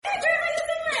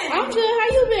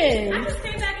doing? I just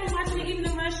came back and watching the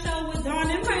Evening Rush show with Dawn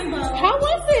and Rainbow. How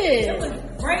was it? It was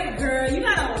great, girl. You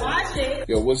gotta watch it.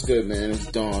 Yo, what's good, man? It's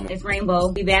Dawn. It's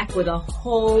Rainbow. Be back with a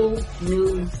whole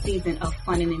new season of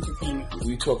fun and entertainment.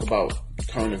 We talk about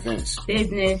current events,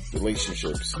 business,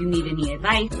 relationships. You need any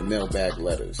advice? And mailbag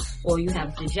letters. Or you have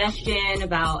a suggestion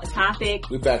about a topic.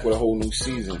 We're back with a whole new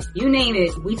season. You name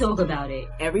it, we talk about it.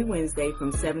 Every Wednesday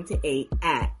from 7 to 8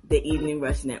 at the Evening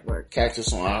Rush Network. Catch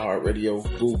us on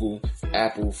iHeartRadio, Google,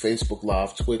 Apple, Facebook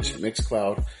Live, Twitch,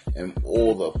 Mixcloud, and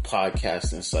all the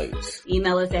podcasting sites.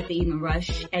 Email us at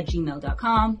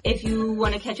theeveningrush@gmail.com. If you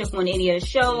want to catch up on any of the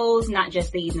shows, not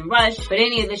just the Evening Rush, but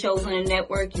any of the shows on the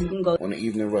network, you can go on the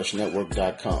eveningrushnetwork.com.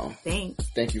 Thanks.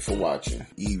 Thank you for watching.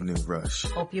 Evening Rush.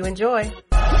 Hope you enjoy.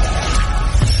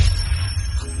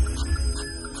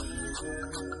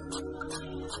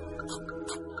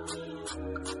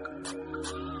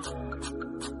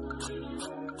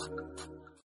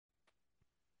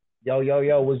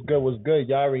 Yo, what's good?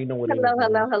 Y'all already know what it is.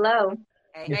 Hello.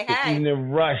 It's the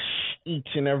Evening Rush each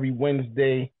and every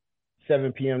Wednesday,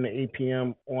 7 p.m. to 8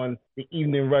 p.m. on the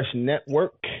Evening Rush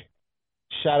Network.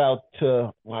 Shout out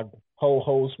to my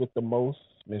co-host with the most,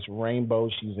 Miss Rainbow.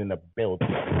 She's in the building.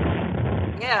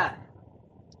 Yeah.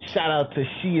 Shout out to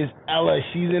She Is Ella.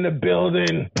 She's in the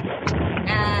building.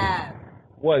 Yeah.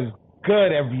 What's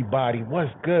good, everybody?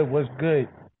 What's good?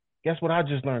 Guess what I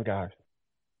just learned, guys?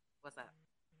 What's up?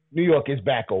 New York is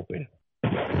back open.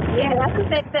 Yeah, that's what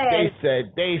they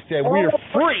said. They said we're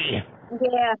free.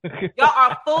 Yeah. Y'all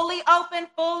are fully open,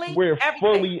 We're everything.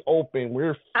 fully open.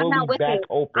 We're fully back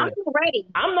open. I'm ready.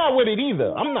 I'm not with it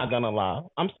either. I'm not gonna lie.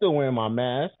 I'm still wearing my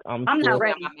mask. I'm not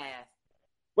ready. My mask.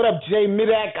 What up, Jay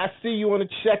Midak? I see you on the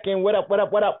check-in. What up?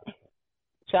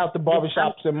 Shout out to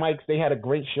Barbershops and Mike's. They had a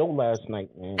great show last night,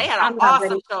 man. They had an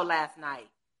awesome show last night.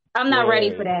 I'm not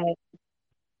ready for that.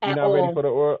 You're not ready for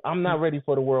the world. I'm not ready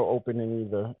for the world opening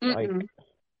either. Like,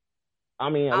 I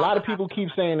mean, a lot of people keep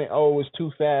saying that, oh, it was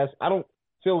too fast. I don't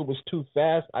feel it was too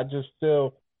fast. I just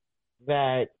feel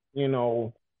that,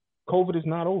 COVID is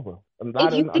not over.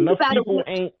 Enough people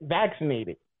ain't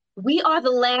vaccinated. We are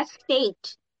the last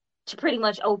state to pretty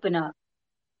much open up,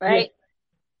 right? Yeah.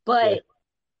 But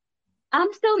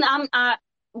yeah.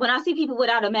 When I see people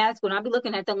without a mask, when I be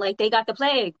looking at them like they got the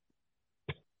plague.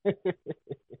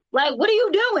 Like, what are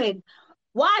you doing?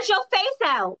 Why is your face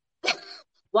out?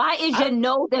 Why is your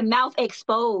nose and mouth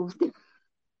exposed?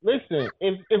 Listen,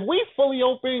 if we fully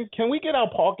open, can we get our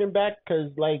parking back?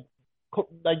 Because, like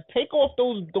take off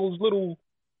those little,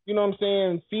 you know what I'm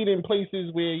saying, feeding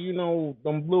places where,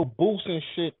 them little booths and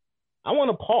shit. I want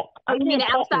to park. Oh, you mean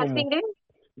the outside feeding?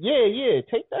 Yeah.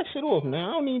 Take that shit off, man.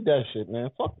 I don't need that shit,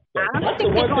 man. Fuck that. That's the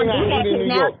one thing I need in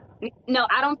New York. No,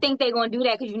 I don't think they're going to do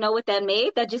that because you know what that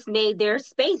made? That just made their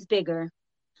space bigger.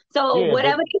 So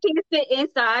whatever they can't fit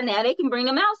inside, now they can bring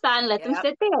them outside and let them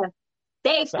sit there.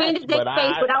 They expanded their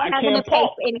space without having to pay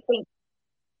for anything.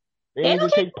 They need to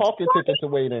take parking tickets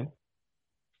away then.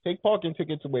 Take parking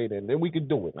tickets away then. Then we could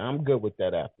do it. I'm good with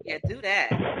that after. Yeah, do that.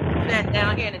 Do that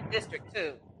down here in the district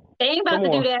too. They ain't about to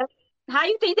do that. How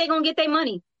you think they're going to get their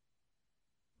money?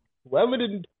 Whoever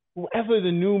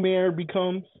the new mayor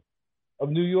becomes of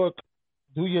New York,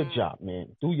 do your job,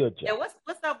 man. Do your job. Yeah, what's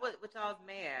up with y'all's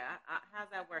mayor? How's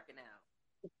that working out?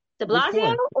 De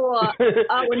Blasio or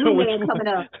a new mayor coming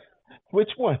up? Which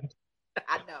one?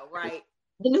 I know, right?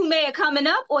 The new mayor coming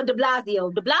up or De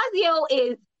Blasio? De Blasio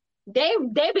is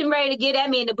they've been ready to get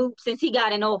that man the boot since he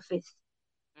got in office.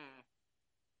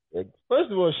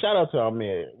 First of all, shout out to our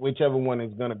mayor, whichever one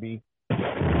is gonna be.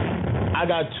 I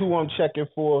got 2 I'm checking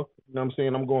for. You know what I'm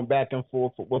saying? I'm going back and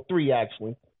forth. Well, 3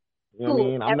 actually. You know what I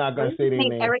mean? I'm not gonna say their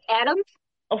name. Eric Adams?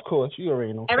 Of course, you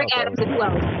already know. Eric Adams and who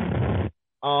else?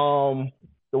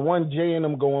 The one Jay and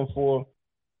I'm going for.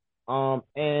 Who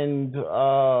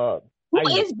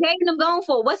is Jay and I'm going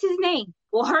for? What's his name?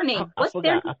 Or her name? I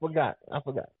forgot.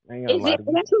 Is it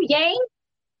Andrew Yang?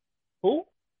 Who?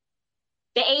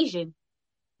 The Asian.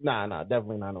 Nah,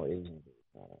 definitely not no Asian.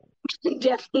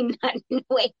 Definitely not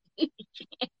no Asian.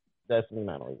 Definitely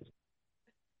not no Asian.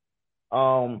 He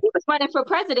was running for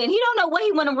president. He don't know what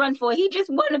he want to run for. He just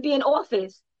want to be in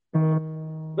office.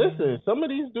 Listen, some of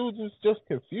these dudes is just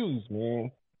confused, man.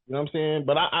 You know what I'm saying?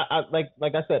 But I like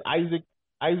I said,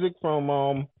 Isaac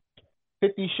from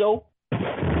 50 Show.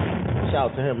 Shout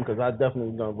out to him because I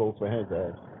definitely gonna vote for his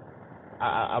ass.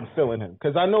 I'm feeling him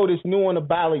because I know this new on the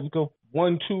ballot. You go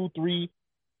 1, 2, 3.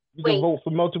 You can vote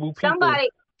for multiple people.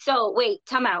 So wait,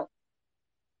 time out.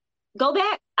 Go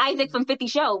back, Isaac from 50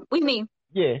 Show. What do you mean?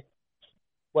 Yeah.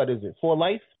 What is it? For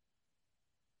Life?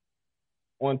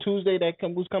 On Tuesday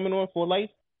who's coming on For Life?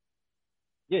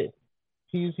 Yeah.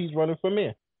 He's running for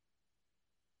mayor.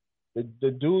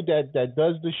 The dude that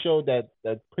does the show that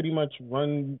pretty much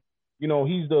run, he's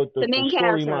the main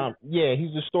storyline. Yeah,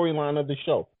 he's the storyline of the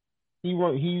show.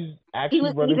 He's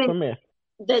actually running for mayor.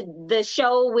 The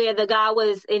show where the guy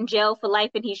was in jail for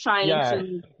life and he's trying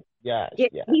to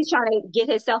he's trying to get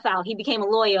himself out. He became a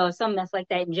lawyer or some mess like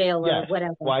that in jail or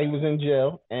whatever. While he was in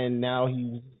jail, and now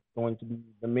he's going to be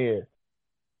the mayor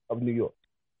of New York.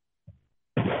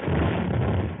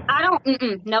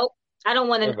 Nope. I don't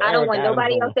want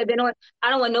nobody else that been on.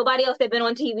 I don't want nobody else that been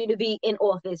on TV to be in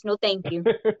office. No, thank you.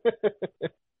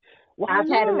 I've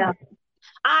had enough.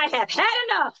 I have had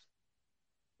enough.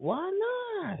 Why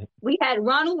not? We had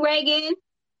Ronald Reagan.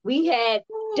 We had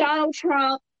Donald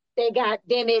Trump. They got,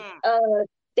 damn it,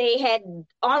 they had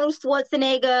Arnold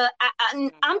Schwarzenegger.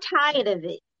 I'm tired of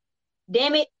it.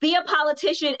 Damn it, be a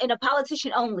politician and a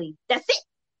politician only. That's it.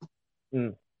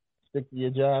 Stick to your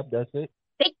job. That's it.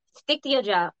 Stick to your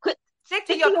job. Stick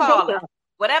to your calling.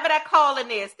 Whatever that calling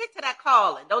is, stick to that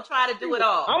calling. Don't try to do it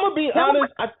all. I'm gonna be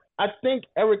honest. I think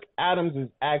Eric Adams is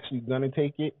actually gonna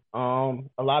take it. A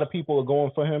lot of people are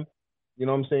going for him. You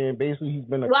know what I'm saying? Basically, he's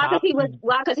been a cop.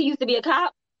 Because he used to be a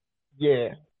cop?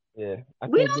 Yeah. I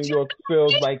think New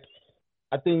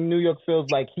York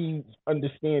feels like he's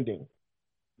understanding.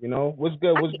 What's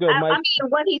good, Mike? I mean,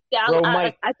 what he said.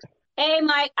 Mike. Hey,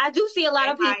 Mike, I do see a lot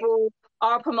of people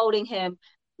are promoting him,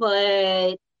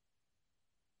 but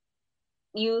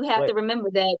you have to remember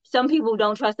that some people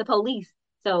don't trust the police.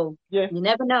 So you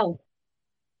never know.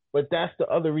 But that's the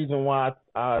other reason why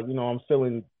I'm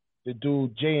feeling the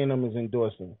dude Jay and them is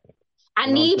endorsing. I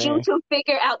need you to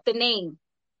figure out the name.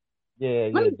 Yeah,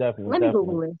 definitely. Let me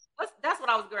Google this. That's what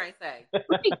I was going to say.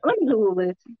 Let me Google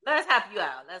this. Let's help you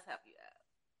out.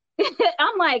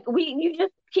 I'm like, you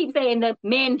just keep saying the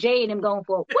man Jay and him going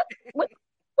for what's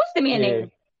the man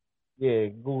name? Yeah,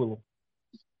 Google him.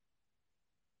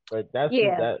 But that's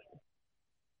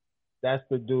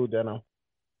the dude that I'm.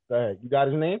 Go ahead. You got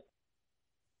his name?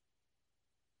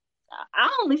 I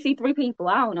only see 3 people.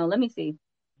 I don't know. Let me see.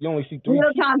 You only see 3 New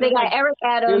York Times, they got Eric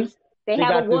Adams. They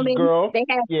have a woman. Girl. They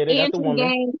have Andrew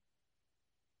Yang.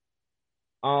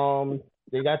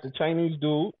 They got the Chinese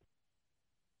dude.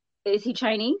 Is he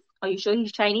Chinese? Are you sure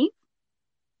he's Chinese?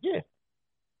 Yeah.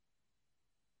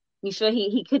 You sure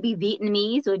he could be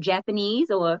Vietnamese or Japanese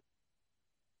or?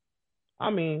 I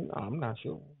mean, I'm not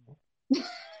sure.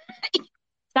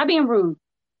 Stop being rude.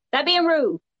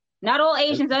 Not all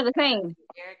Asians are the same.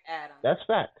 Eric Adams. That's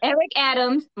fact. Eric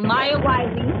Adams, Maya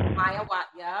Wiley.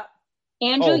 Yep.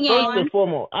 Andrew Yang. First and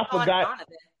foremost, I forgot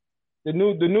the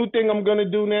new thing I'm gonna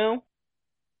do now.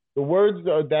 The words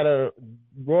that are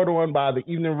brought on by the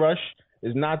Evening Rush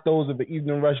is not those of the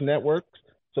Evening Rush networks.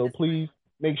 So please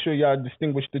make sure y'all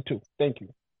distinguish the two. Thank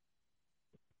you.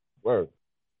 Word.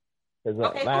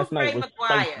 Last night was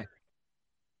spicy.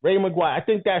 Ray McGuire. I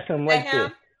think that's him right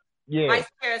there. Yeah. Vice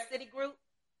Chair of Citigroup.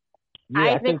 Yeah,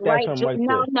 Isaac I think that's him right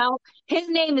there. No. His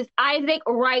name is Isaac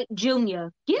Wright Jr.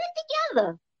 Get it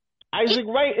together. Isaac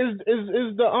Wright is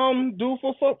the dude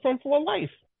from For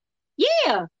Life.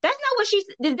 Yeah, that's not what she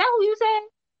said. Is that who you said?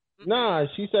 Nah,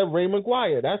 she said Ray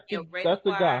McGuire. That's the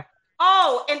guy.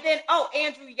 Oh, and then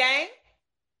Andrew Yang.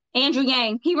 Andrew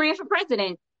Yang. He ran for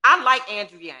president. I like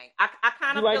Andrew Yang. I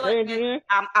kind of feel like Andrew Yang?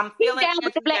 I'm feeling he's down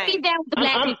with the black. He's down with the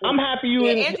black people. I'm happy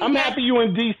you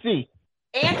in DC.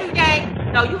 Andrew Yang.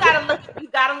 No, you gotta look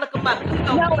him up.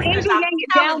 No, Andrew Yang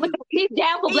is down with. He's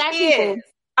down for black people.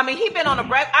 I mean, he been on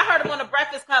I heard him on the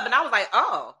Breakfast Club, and I was like,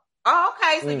 oh,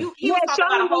 okay. So he was talking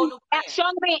about a whole new thing.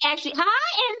 Charlamagne actually,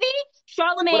 Envy.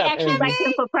 Charlamagne actually likes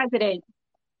him for president.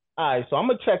 All right, so I'm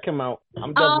gonna check him out.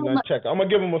 I'm definitely gonna check. I'm gonna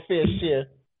give him a fair share.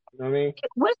 You know what I mean?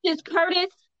 What's this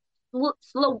Curtis?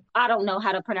 I don't know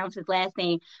how to pronounce his last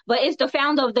name, but it's the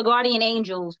founder of the Guardian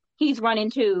Angels. He's running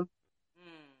too.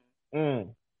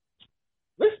 Listen,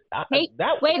 wait a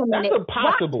minute. That's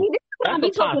impossible. This is what I'm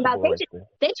talking about.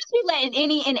 They just be letting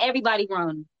any and everybody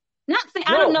run. Not saying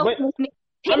I don't know.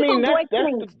 I mean, I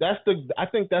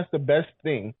think that's the best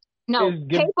thing. No,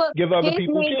 give other people chances. His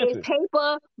name is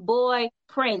Paper Boy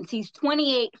Prince. He's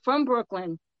 28 from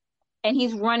Brooklyn, and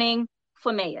he's running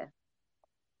for mayor.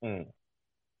 And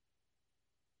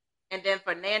then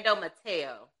Fernando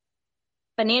Mateo.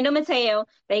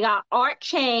 They got Art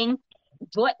Chang,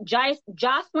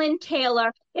 Jocelyn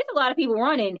Taylor. There's a lot of people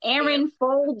running. Aaron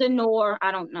Foldenor.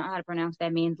 I don't know how to pronounce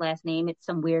that man's last name. It's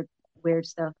some weird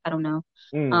stuff. I don't know.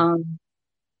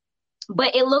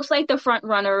 But it looks like the front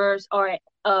runners are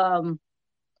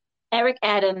Eric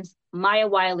Adams, Maya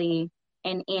Wiley,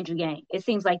 and Andrew Yang. It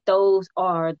seems like those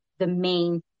are the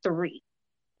main 3.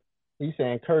 He's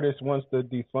saying Curtis wants to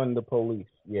defund the police.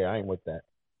 Yeah, I ain't with that.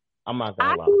 I'm not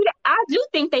gonna lie. I do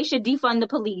think they should defund the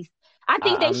police. I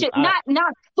think they should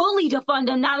not fully defund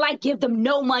them, not like give them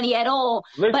no money at all.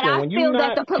 Listen, but I when feel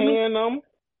that the police paying them,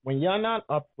 when you're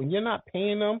not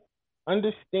paying them,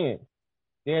 understand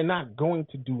they're not going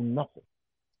to do nothing.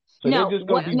 So they're just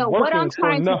going to be working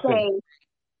for nothing.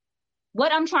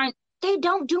 They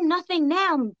don't do nothing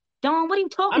now, Dawn. What are you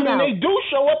talking about? They do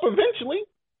show up eventually.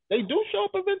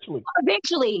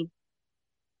 Eventually.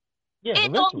 Yeah,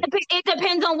 it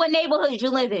depends on what neighborhood you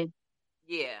live in.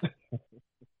 Yeah.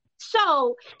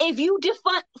 So if you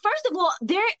defund, first of all,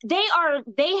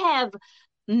 they have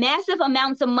massive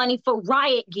amounts of money for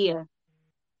riot gear.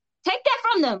 Take that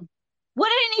from them. What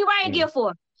do they need riot gear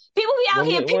for? People be out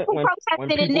here, people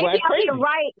protesting, and they be out here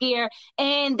riot gear,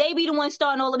 and they be the ones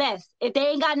starting all the mess. If they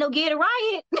ain't got no gear to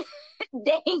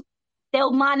riot,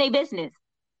 they'll mind their business.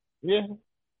 Yeah.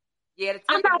 Yeah.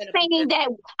 I'm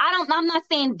not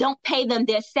saying don't pay them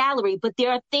their salary, but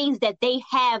there are things that they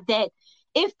have that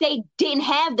if they didn't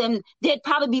have them, there'd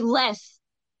probably be less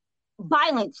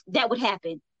violence that would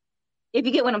happen. If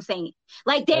you get what I'm saying.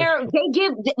 Like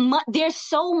there's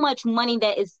so much money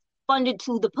that is funded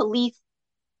to the police.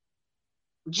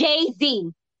 Jay-Z,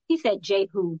 he said Jay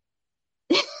who?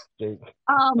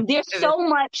 There's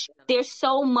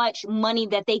so much money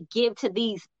that they give to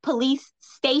these police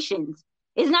stations.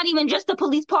 It's not even just the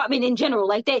police department in general.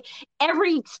 Like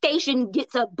every station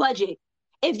gets a budget.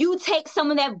 If you take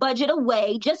some of that budget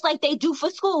away, just like they do for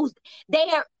schools, they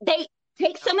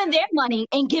take some of their money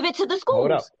and give it to the schools.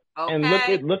 Hold up. Okay.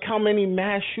 And look how many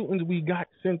mass shootings we got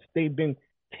since they've been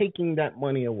taking that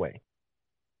money away.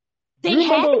 They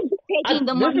haven't been taking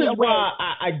the money away. This is why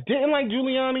I didn't like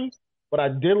Giuliani, but I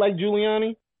did like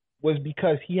Giuliani was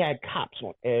because he had cops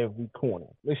on every corner.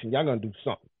 Listen, y'all gonna do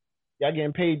something. Y'all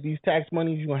getting paid these tax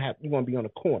monies, you're gonna be on the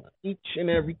corner. Each and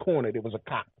every corner there was a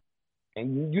cop.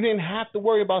 And you didn't have to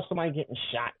worry about somebody getting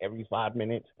shot every 5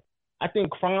 minutes. I think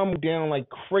crime went down like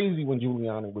crazy when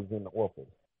Giuliani was in the office.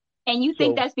 And you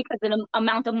think that's because of the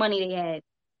amount of money they had?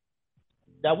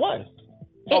 That was.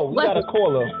 We got a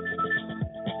caller.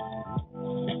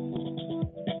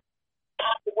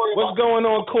 What's going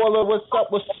on, caller? What's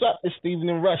up? It's Steven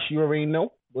and Rush. You already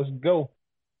know. Let's go.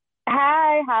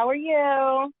 Hi, how are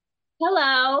you?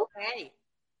 Hello.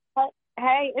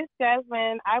 Hey, it's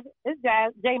Jasmine. It's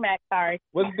J-Mac, sorry.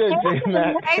 What's good,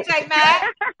 J-Mac? Hey,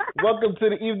 J-Mac. Welcome to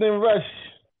the Evening Rush.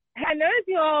 I noticed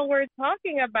you all were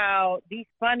talking about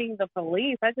defunding the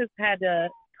police. I just had to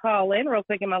call in real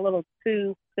quick in my little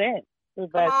 2 cents,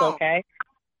 if that's okay.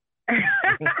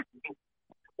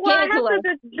 Well, I have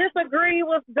to disagree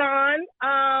with Dawn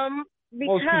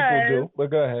because... Most people do,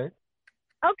 but go ahead.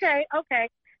 Okay.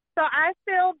 So I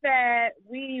feel that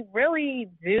we really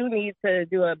do need to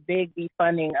do a big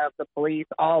defunding of the police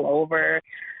all over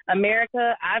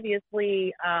America.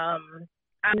 Obviously, I'm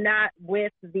not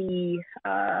with the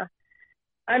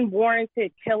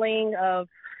unwarranted killing of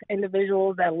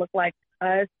individuals that look like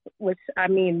us, which I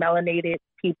mean melanated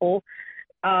people.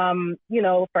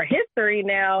 For history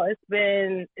now, it's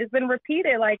been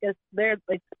repeated. Like they're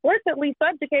explicitly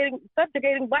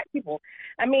subjugating Black people.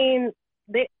 I mean,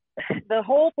 the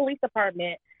whole police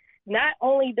department, not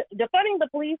only defunding the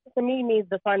police to me means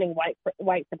defunding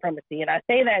white supremacy. And I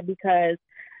say that because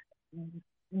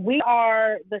we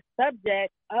are the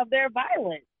subject of their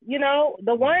violence.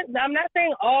 I'm not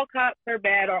saying all cops are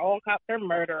bad or all cops are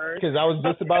murderers. Because I was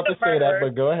just about to say that,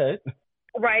 but go ahead.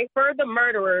 Right, for the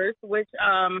murderers, which,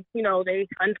 they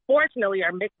unfortunately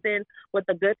are mixed in with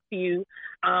the good few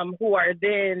who are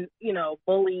then,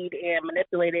 bullied and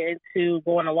manipulated into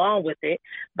going along with it.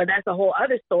 But that's a whole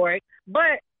other story.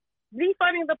 But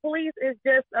defunding the police is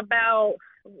just about,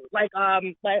 like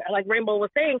Rainbow was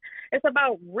saying, it's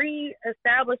about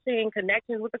reestablishing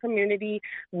connections with the community,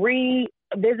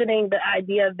 revisiting the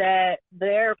idea that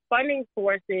their funding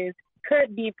sources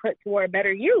could be put toward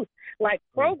better use, like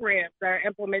programs that are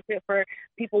implemented for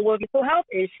people with mental health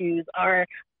issues, or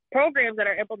programs that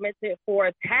are implemented for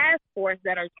a task force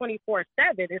that are 24/7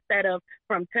 instead of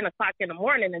from 10 o'clock in the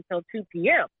morning until 2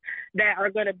 p.m. that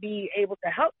are going to be able to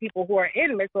help people who are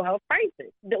in mental health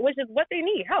crisis, which is what they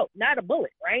need, help, not a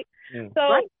bullet, right? So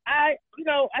I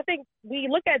think we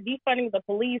look at defunding the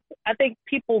police, I think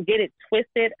people get it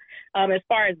twisted as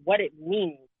far as what it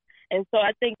means. And so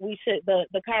I think we should,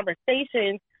 the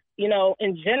conversation,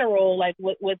 in general, like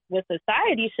with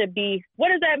society should be, what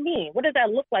does that mean? What does that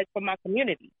look like for my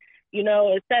community?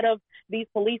 Instead of these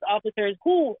police officers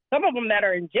who, some of them that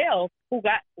are in jail, who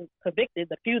got convicted,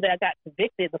 the few that got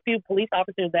convicted, the few police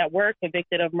officers that were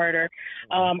convicted of murder,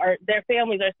 their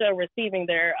families are still receiving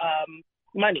their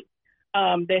money.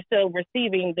 They're still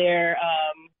receiving their,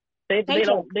 they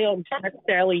don't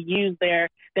necessarily use their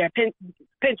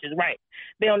pinches, right?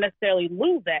 They don't necessarily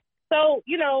lose that. So,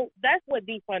 that's what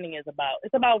defunding is about.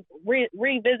 It's about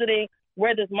revisiting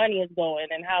where this money is going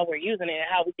and how we're using it and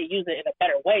how we can use it in a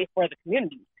better way for the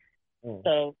community.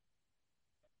 So,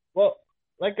 well,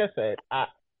 like I said,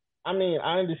 I mean,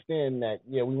 I understand that,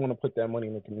 we want to put that money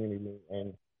in the community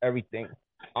and everything.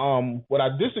 What I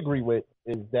disagree with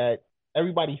is that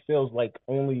everybody feels like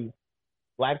only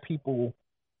Black people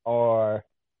are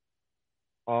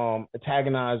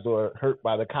antagonized or hurt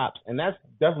by the cops, and that's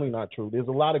definitely not true. There's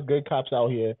a lot of good cops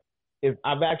out here. If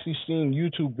I've actually seen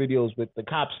YouTube videos with the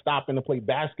cops stopping to play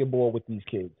basketball with these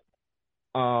kids,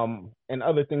 and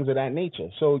other things of that nature.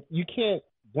 So you can't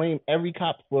blame every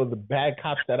cop for the bad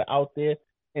cops that are out there.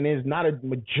 And there's not a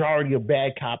majority of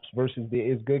bad cops versus there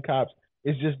is good cops.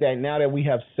 It's just that now that we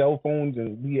have cell phones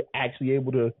and we are actually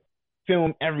able to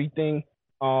film everything,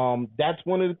 that's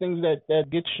one of the things that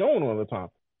gets shown all the time.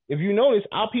 If you notice,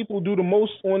 our people do the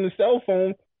most on the cell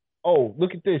phone. Oh,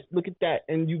 look at this, look at that.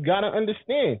 And you got to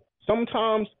understand,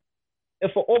 sometimes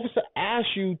if an officer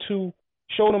asks you to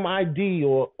show them ID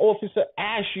or officer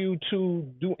asks you to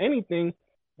do anything,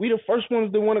 we the first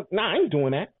ones that want to, I ain't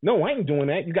doing that. No, I ain't doing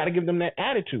that. You got to give them that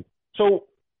attitude. So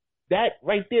that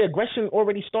right there, aggression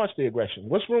already starts the aggression.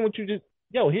 What's wrong with you just,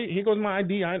 here goes my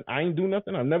ID. I ain't do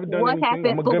nothing. I've never done anything.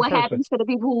 I'm a good person. What happens to the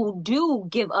people who do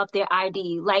give up their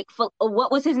ID? Like,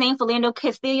 what was his name? Philando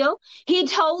Castillo? He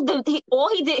told the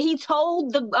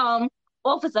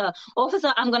officer,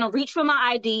 I'm going to reach for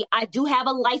my ID. I do have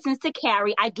a license to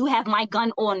carry. I do have my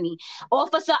gun on me.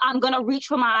 Officer, I'm going to reach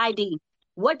for my ID.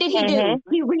 What did he do?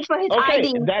 He reached for his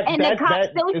ID, and the cops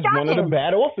still shot him. One of the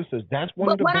bad officers. That's one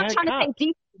of the bad cops. But what I'm trying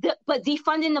to say, but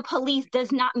defunding the police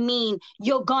does not mean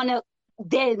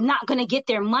they're not going to get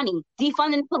their money.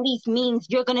 Defunding the police means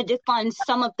you're going to defund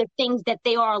some of the things that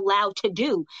they are allowed to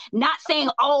do. Not saying,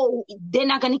 they're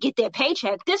not going to get their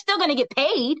paycheck. They're still going to get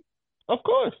paid. Of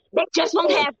course. They just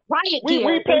won't have riot gear.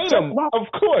 We pay them, of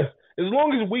course. As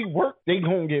long as we work, they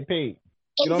going to get paid.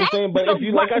 You know what I'm saying? But if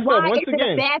you, like I said, once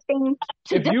again,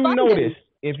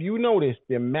 if you notice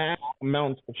the mass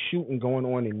amounts of shooting going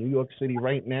on in New York City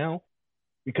right now,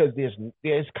 because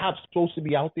there's cops supposed to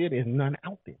be out there, there's none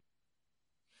out there.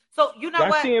 So you know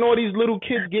what? I'm seeing all these little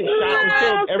kids get shot and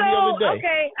killed every other day.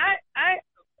 Okay, I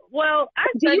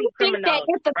do you think that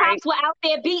if the cops were out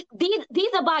there, these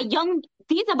are by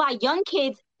young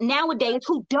kids nowadays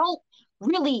who don't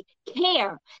really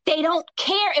care. They don't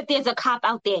care if there's a cop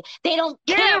out there. They don't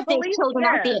care if there's children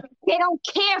out there. They don't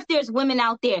care if there's women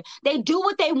out there. They do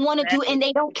what they want to do, and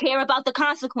they don't care about the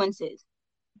consequences.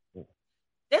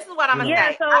 This is what I'm gonna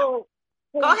say. So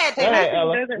go ahead,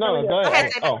 Ella. No, go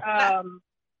ahead.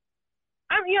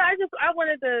 I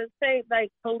wanted to say,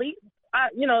 like, police.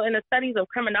 In the studies of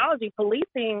criminology,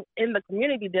 policing in the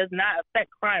community does not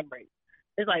affect crime rates.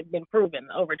 It's like been proven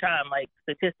over time. Like,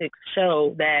 statistics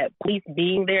show that police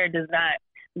being there does not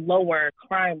lower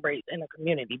crime rates in the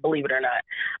community, believe it or not.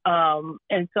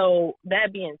 And so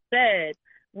that being said,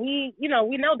 we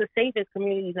know the safest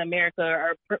communities in America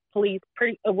are pretty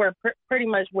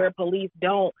much where police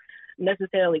don't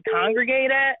necessarily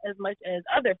congregate at as much as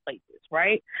other places,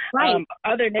 right?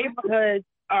 Other neighborhoods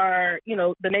are,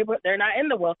 they're not in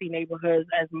the wealthy neighborhoods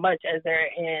as much as they're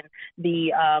in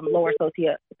the lower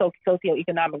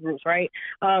socioeconomic groups, right?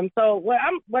 So what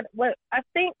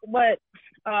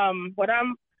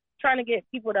I'm trying to get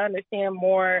people to understand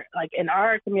more, like in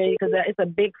our community, because it's a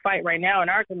big fight right now in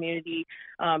our community.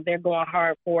 They're going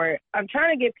hard for it. I'm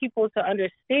trying to get people to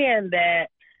understand that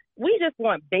we just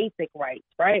want basic rights,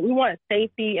 right? We want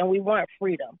safety and we want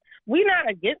freedom. We're not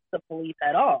against the police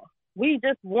at all. We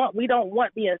don't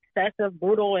want the excessive,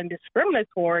 brutal, and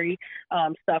discriminatory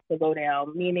stuff to go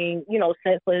down, meaning,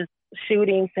 senseless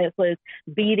shootings, senseless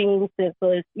beatings,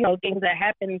 senseless, things that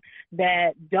happen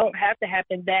that don't have to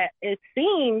happen, that it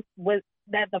seems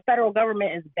that the federal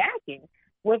government is backing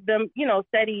with them,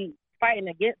 steady fighting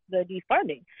against the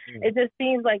defunding. It just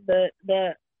seems like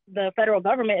the federal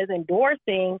government is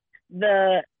endorsing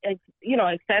the,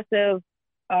 excessive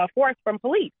force from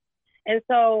police. And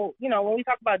so, when we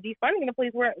talk about defunding the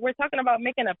police, we're talking about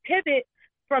making a pivot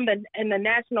from the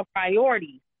national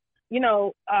priorities.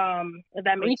 If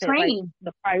that makes sense, like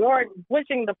the priority,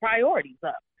 switching the priorities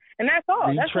up, and that's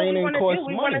all. That's what we want to do.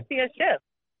 We want to see a shift.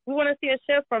 We want to see a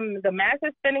shift from the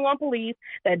massive spending on police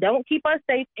that don't keep us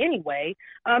safe anyway,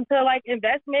 to like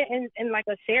investment in like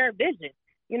a shared vision.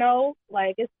 You know,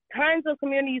 like it's tons of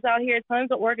communities out here,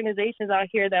 tons of organizations out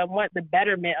here that want the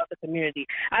betterment of the community.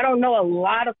 I don't know a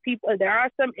lot of people. There are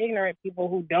some ignorant people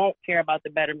who don't care about the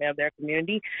betterment of their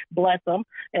community. Bless them.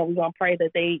 And we're going to pray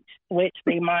that they switch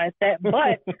their mindset.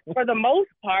 But for the most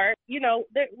part, you know,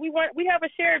 we have a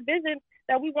shared vision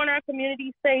that we want our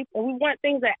community safe and we want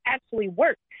things that actually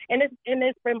work. And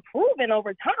it's been proven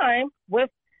over time with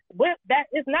that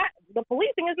is not, the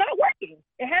policing is not working.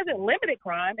 It hasn't limited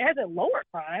crime. It hasn't lowered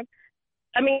crime.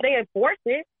 I mean, they enforce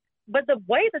it, but the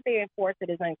way that they enforce it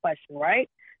is in question, right?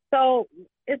 So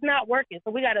it's not working.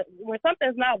 So when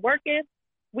something's not working,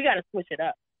 we got to switch it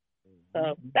up.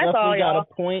 So that's definitely all, y'all. Got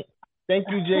a point. Thank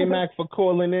you, J Mac, for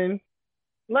calling in.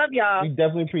 Love y'all. We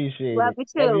definitely appreciate Love it.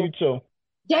 you too. Love you too.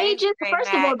 They just,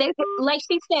 first of all, they, like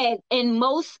she said, in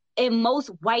most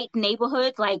white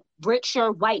neighborhoods, like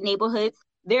richer white neighborhoods,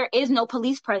 there is no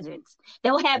police presence.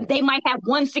 They might have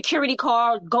one security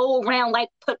car go around, like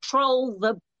patrol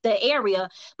the area,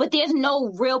 but there's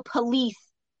no real police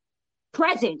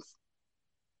presence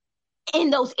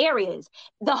in those areas.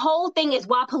 The whole thing is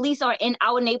why police are in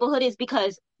our neighborhood is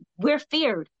because we're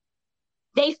feared.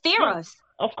 They fear us.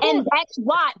 And that's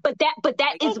why,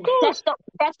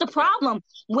 that's the problem.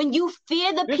 When you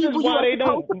fear the people you're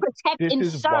supposed to protect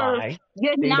and serve,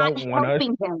 you're not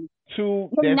helping them.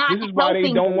 This is why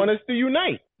they don't want us to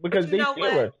unite, because they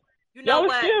fear us.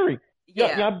 Y'all are scary.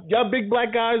 Yeah. Y'all big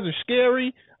black guys are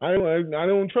scary. I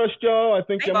don't trust y'all. I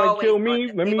think y'all might kill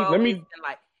me. Let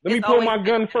me pull my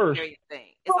gun first.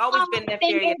 It's always been that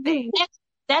fear thing.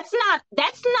 That's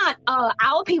not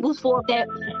our people's fault that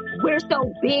we're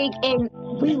so big and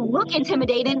we look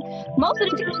intimidating. Most of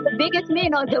the time, the biggest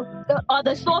men are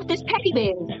the softest petty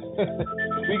bears.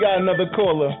 We got another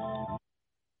caller.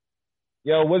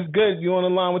 Yo, what's good? You on the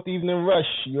line with the Evening Rush?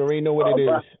 You already know what it is.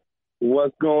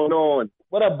 What's going on?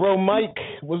 What up, bro, Mike?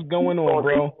 What's going on,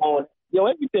 bro? Yo,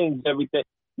 everything's everything.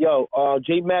 Yo,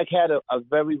 J Mac had a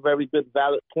very, very good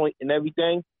valid point and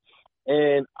everything.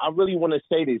 And I really want to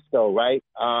say this, though, right?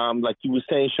 Like you were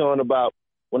saying, Sean, about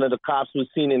one of the cops was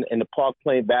seen in the park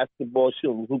playing basketball,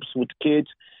 shooting hoops with the kids.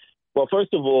 Well,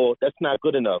 first of all, that's not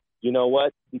good enough. You know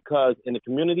what? Because in the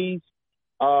communities,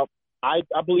 I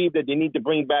believe that they need to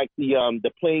bring back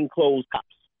the plainclothes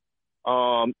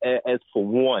cops, as for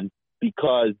one,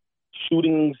 because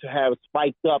shootings have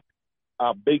spiked up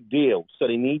a big deal. So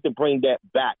they need to bring that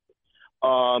back.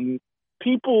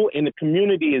 People in the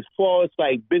community, as far as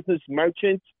like business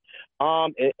merchants,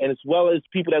 and as well as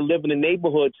people that live in the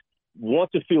neighborhoods,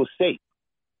 want to feel safe.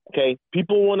 Okay,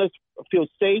 people want to feel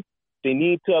safe. They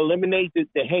need to eliminate the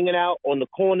hanging out on the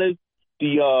corners,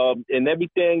 and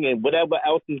everything, and whatever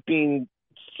else is being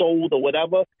sold or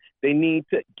whatever. They need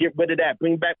to get rid of that.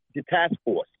 Bring back the task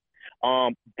force.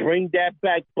 Bring that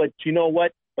back, but you know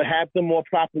what? But have them more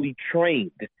properly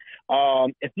trained.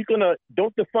 If you're gonna,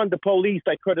 don't defund the police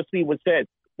like Curtis Lee was said,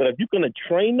 but if you're gonna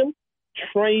train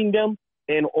them,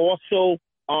 and also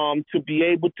to be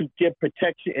able to get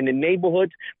protection in the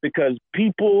neighborhoods, because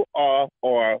people are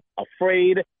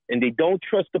afraid and they don't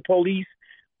trust the police.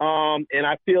 And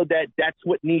I feel that that's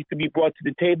what needs to be brought to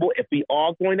the table. If we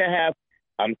are going to have,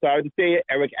 I'm sorry to say it,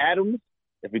 Eric Adams,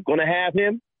 if we're going to have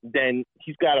him, then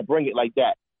he's got to bring it like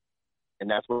that. And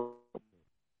that's what.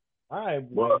 All right,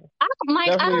 well,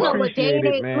 Mike, I don't know what day and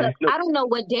age. I don't know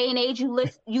what day and age you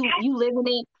live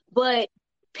in, but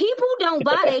people don't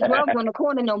buy their drugs on the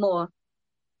corner no more.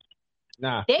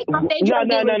 Nah. No.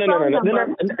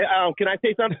 Can I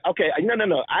say something? Okay,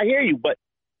 no. I hear you, but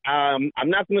I'm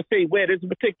not going to say where. There's a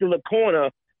particular corner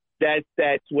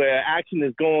that's where action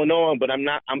is going on, but I'm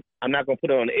not going to put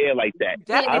it on the air like that.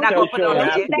 Definitely not going to put it on the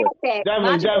air.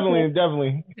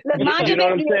 Definitely. You know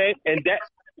what I'm saying? And that.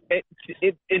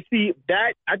 See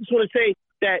that I just want to say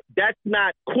that's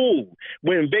not cool.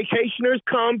 When vacationers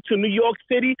come to New York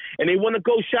City and they want to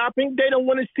go shopping, they don't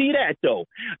want to see that though.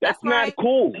 That's not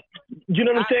cool. You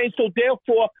know what I'm saying? So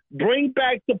therefore, bring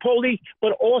back the police,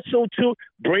 but also to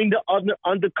bring the other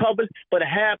undercovers, but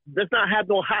let's not have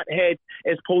no hotheads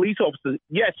as police officers.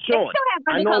 Yes, Sean.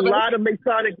 I know a lot of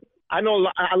Masonic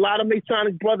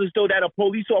brothers, though, that are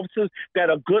police officers that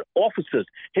are good officers.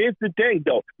 Here's the thing,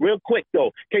 though, real quick,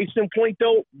 though. Case in point,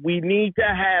 though, we need to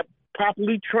have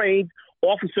properly trained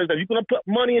officers. If you're going to put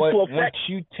money into effect. Once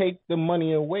you take the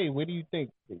money away, where do you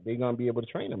think they're going to be able to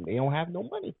train them? They don't have no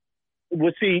money.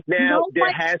 Well, see, now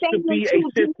there has to be a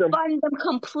system. Fund them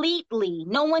completely.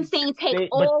 No one's saying take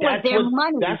all of their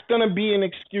money. That's going to be an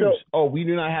excuse. We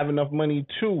do not have enough money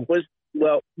to.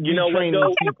 Well, you know what,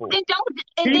 though?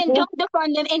 Then don't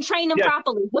defund them and train them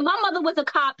properly. When my mother was a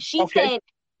cop, she said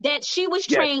that she was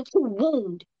trained to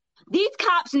wound. These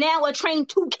cops now are trained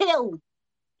to kill.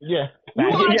 Yeah.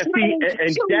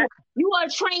 You are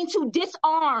trained to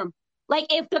disarm. Like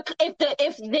if the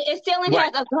assailant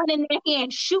has a gun in their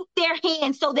hand, shoot their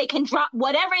hand so they can drop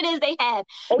whatever it is they have.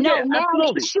 Now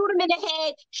shoot them in the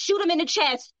head, shoot them in the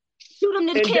chest, shoot them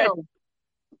to kill.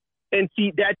 And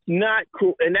see, that's not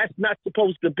cool, and that's not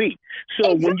supposed to be.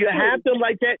 So when you have them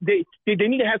like that, they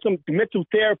need to have some mental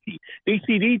therapy.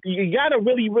 You got to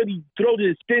really, really throw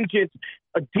the stringent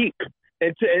deep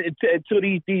into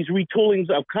these retoolings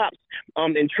of cops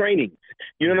and trainings.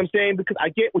 You know what I'm saying? Because I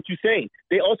get what you're saying.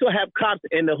 They also have cops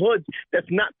in the hoods that's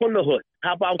not from the hood.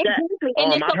 How about that?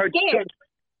 And they're so scared.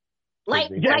 Like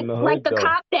the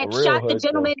cop that shot the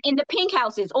gentleman in the pink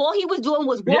houses. All he was doing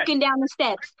was walking down the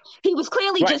steps. He was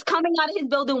clearly just coming out of his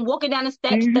building, walking down the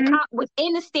steps. The cop was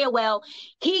in the stairwell.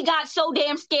 He got so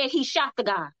damn scared, he shot the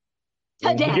guy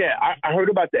to death. Yeah, I heard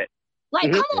about that.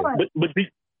 Like, come on. But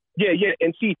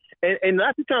and see, and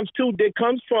lots of times too, that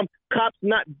comes from cops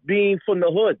not being from the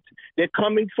hoods. They're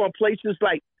coming from places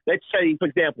like, let's say, for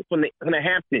example, from the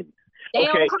Hamptons.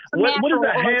 Okay, what is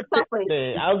a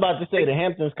Hampton? I was about to say the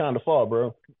Hamptons kind of far,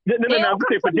 bro. No, I'm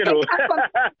saying for general.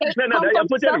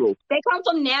 They come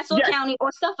from Nassau County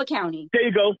or Suffolk County. There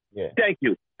you go. Yeah. Thank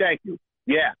you.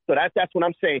 Yeah, so that's what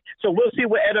I'm saying. So we'll see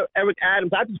what Eric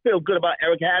Adams. I just feel good about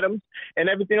Eric Adams and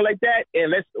everything like that.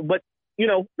 And let's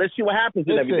see what happens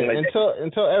and everything like that.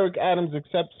 Until Eric Adams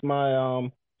accepts my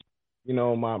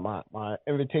my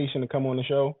invitation to come on the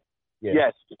show. Yeah.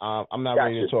 Yes. I'm not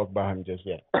ready to talk about him just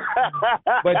yet.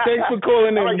 But thanks for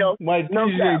calling in, Mike.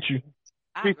 Appreciate you.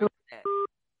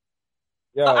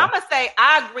 So I'm going to say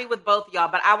I agree with both of y'all,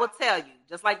 but I will tell you,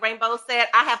 just like Rainbow said,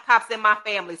 I have cops in my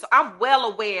family. So I'm well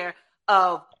aware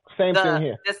of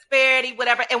the disparity,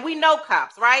 whatever. And we know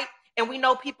cops, right? And we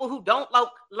know people who don't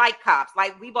like cops.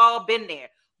 Like, we've all been there.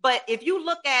 But if you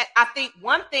look at, I think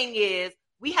one thing is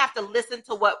we have to listen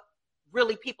to what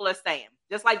really people are saying.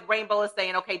 Just like Rainbow is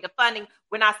saying, okay, defunding,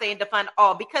 we're not saying defund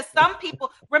all. Because some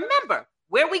people, remember,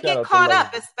 where we get caught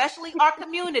up, especially our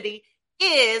community,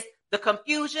 is the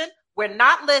confusion. We're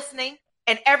not listening,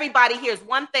 and everybody hears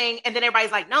one thing, and then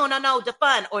everybody's like, no,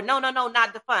 defund, or no,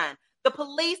 not defund. The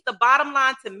police, the bottom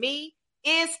line to me,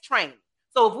 is training.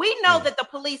 So if we know that the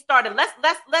police started,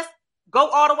 let's go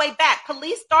all the way back.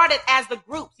 Police started as the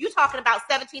groups. You're talking about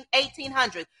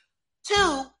 1800s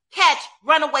to catch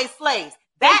runaway slaves.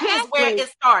 That is where it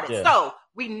started. Yeah. So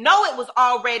we know it was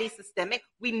already systemic.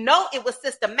 We know it was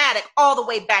systematic all the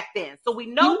way back then. So we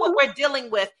know what we're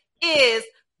dealing with is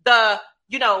the,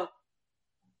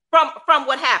 from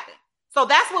what happened. So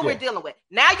that's what we're dealing with.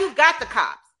 Now you've got the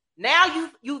cops. Now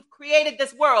you've created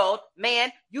this world,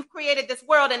 man. You've created this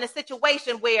world in a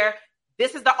situation where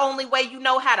this is the only way you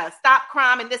know how to stop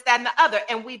crime and this, that, and the other.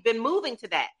 And we've been moving to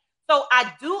that. So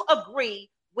I do agree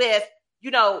with,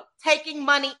 taking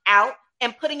money out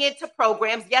and putting it into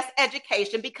programs. Yes,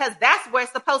 education, because that's where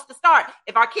it's supposed to start.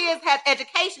 If our kids had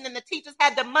education and the teachers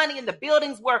had the money and the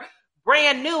buildings were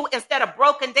brand new instead of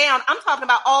broken down, I'm talking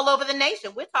about all over the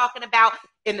nation. We're talking about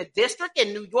in the district,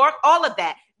 in New York, all of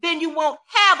that. Then you won't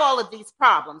have all of these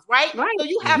problems, right? So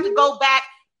you have to go back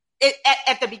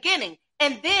at the beginning.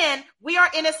 And then we are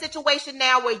in a situation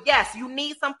now where, yes, you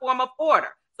need some form of order.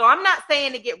 So I'm not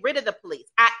saying to get rid of the police.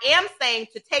 I am saying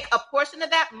to take a portion of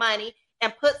that money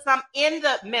and put some in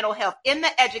the mental health, in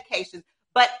the education.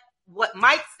 But what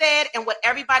Mike said and what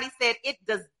everybody said,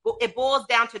 it boils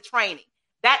down to training.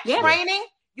 That training,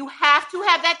 you have to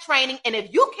have that training. And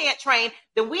if you can't train,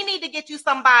 then we need to get you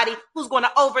somebody who's going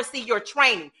to oversee your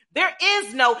training. There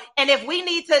is no, and if we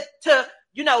need to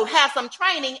have some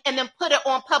training and then put it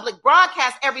on public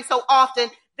broadcast every so often,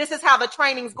 this is how the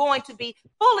training is going to be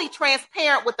fully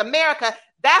transparent with America.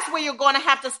 That's where you're going to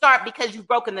have to start because you've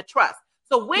broken the trust.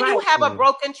 So when you have a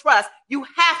broken trust, you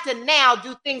have to now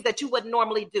do things that you wouldn't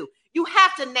normally do. You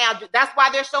have to now do. That's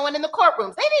why they're showing in the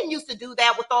courtrooms. They didn't used to do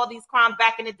that with all these crimes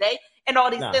back in the day and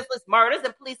all these senseless murders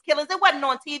and police killings. It wasn't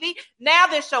on TV. Now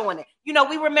they're showing it.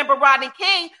 We remember Rodney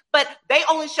King, but they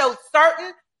only showed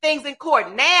certain things in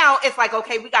court. Now it's like,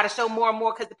 okay, we got to show more and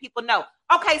more because the people know.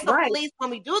 Okay, so police, when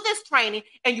we do this training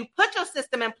and you put your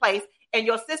system in place and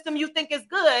your system you think is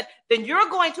good, then you're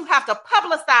going to have to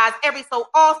publicize every so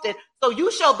often so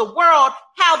you show the world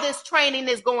how this training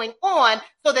is going on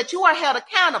so that you are held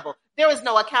accountable. There is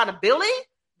no accountability.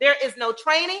 There is no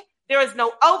training. There is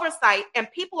no oversight.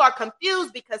 And people are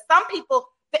confused because some people,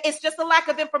 it's just a lack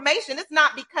of information. It's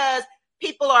not because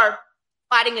people are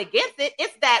fighting against it.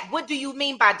 It's that, what do you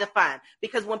mean by defund?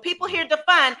 Because when people hear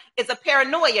defund, it's a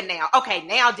paranoia now. Okay,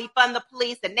 now defund the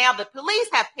police, and now the police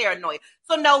have paranoia.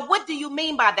 So no, what do you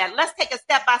mean by that? Let's take a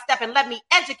step by step and let me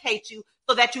educate you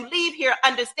so that you leave here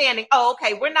understanding, oh,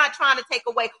 okay, we're not trying to take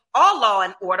away all law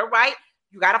and order, right?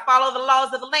 You got to follow the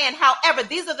laws of the land. However,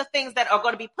 these are the things that are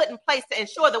going to be put in place to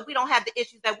ensure that we don't have the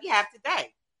issues that we have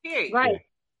today. Period. Right.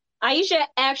 Aisha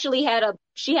actually had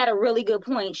a really good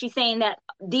point. She's saying that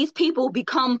these people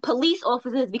become police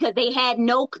officers because they have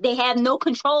no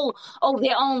control over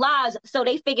their own lives. So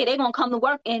they figure they're going to come to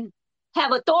work and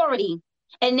have authority.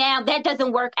 And now that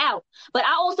doesn't work out. But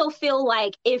I also feel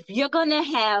like if you're going to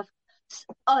have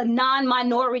a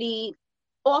non-minority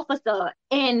officer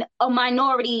in a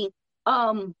minority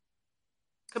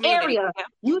area,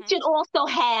 you should also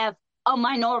have a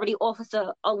minority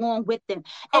officer along with them,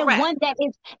 and one that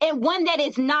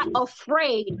is not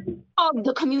afraid of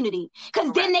the community,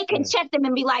 because then they can check them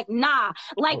and be like, nah,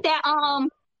 like that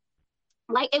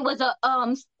like it was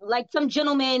like some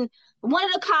gentleman, one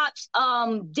of the cops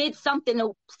did something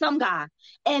to some guy,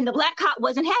 and the black cop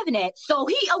wasn't having that, so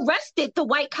he arrested the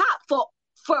white cop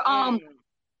for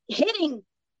hitting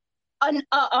an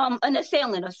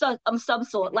assailant or some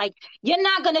sort. Like, you're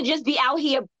not gonna just be out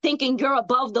here thinking you're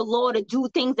above the law to do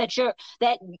things that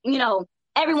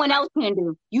everyone else can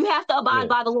do. You have to abide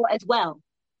by the law as well.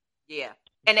 Yeah,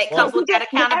 and it comes with that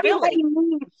accountability. Everybody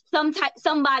needs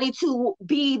somebody to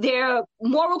be their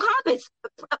moral compass,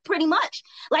 pretty much.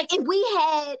 Like,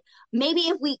 I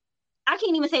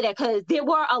can't even say that, because there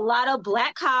were a lot of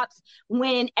black cops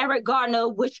when Eric Garner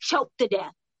was choked to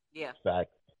death. Yeah.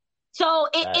 Fact. So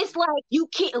it's like, you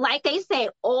can't, like they say,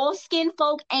 all skin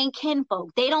folk ain't kin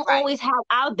folk. They don't always have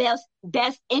our best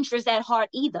interest at heart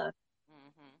either.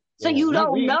 Mm-hmm. So you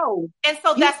don't know. And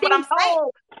so that's what I'm saying.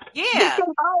 Yeah.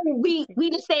 We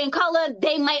the same color.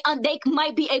 They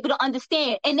might be able to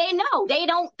understand, and they know they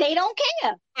don't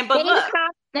care. And but look,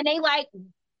 and they like,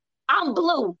 I'm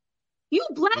blue. You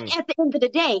black at the end of the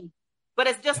day. But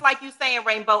it's just like you saying,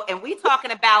 Rainbow, and we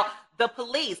talking about the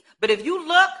police. But if you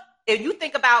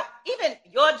think about even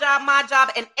your job, my job,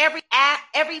 and every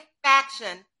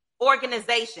faction,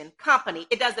 organization, company,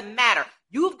 it doesn't matter.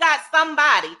 You've got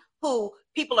somebody who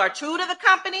people are true to the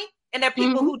company, and there are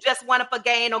people who just want it for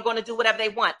gain or going to do whatever they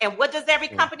want. And what does every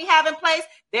company have in place?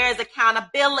 There is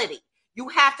accountability. You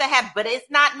have to have, but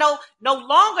it's not no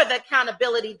longer the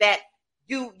accountability that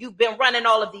you've been running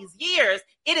all of these years.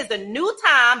 It is a new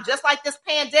time, just like this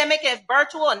pandemic is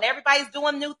virtual and everybody's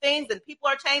doing new things and people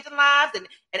are changing lives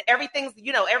and everything's,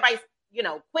 everybody's,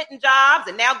 quitting jobs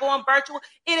and now going virtual.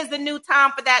 It is a new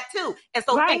time for that too. And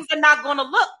so things are not going to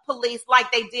look police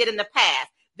like they did in the past.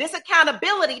 This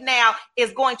accountability now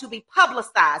is going to be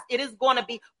publicized. It is going to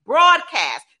be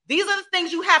broadcast. These are the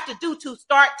things you have to do to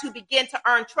start to begin to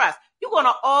earn trust. You're going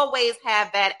to always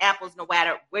have bad apples no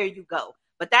matter where you go.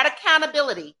 But that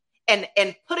accountability and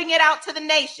putting it out to the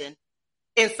nation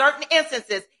in certain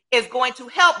instances is going to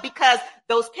help, because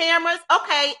those cameras,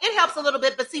 okay, it helps a little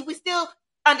bit, but see, we still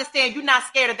understand you're not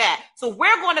scared of that. So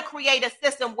we're going to create a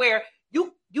system where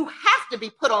you have to be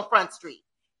put on Front Street.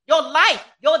 Your life,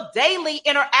 your daily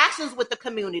interactions with the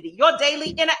community, your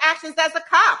daily interactions as a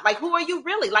cop. Like, who are you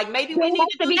really? Like, maybe we need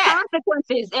to do that.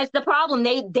 Consequences. That's the problem.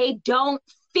 They don't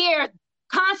fear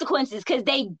consequences because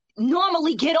they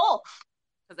normally get off.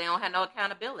 Because they don't have no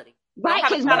accountability. Right,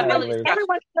 because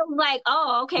everyone's still like,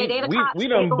 oh, okay, they're the cops. We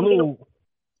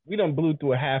done blew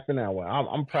through a half an hour.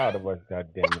 I'm proud of us,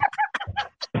 goddammit.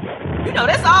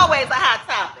 That's always a hot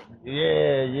topic.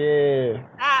 Yeah.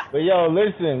 But yo,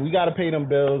 listen, we gotta pay them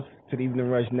bills to the Evening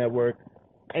Rush Network.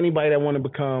 Anybody that want to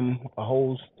become a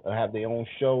host or have their own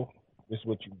show, this is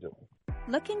what you do.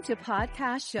 Looking to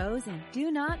podcast shows and do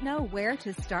not know where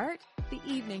to start? The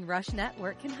Evening Rush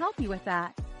Network can help you with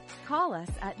that. Call us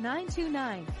at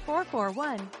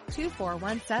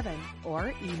 929-441-2417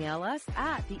 or email us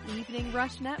at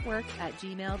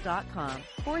theeveningrushnetwork@gmail.com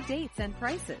for dates and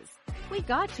prices. We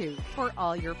got you for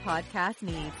all your podcast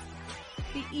needs.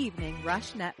 The Evening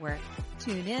Rush Network.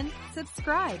 Tune in,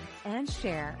 subscribe, and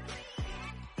share.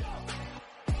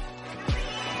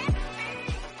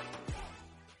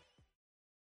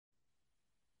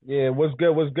 Yeah, what's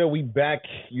good? We back.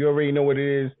 You already know what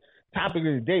it is. Topic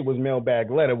of the day was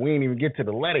mailbag letter. We ain't even get to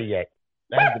the letter yet.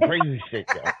 That's the crazy shit,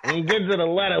 yo. We ain't get to the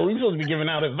letter. We supposed to be giving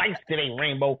out advice today,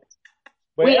 Rainbow.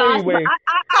 But anyway,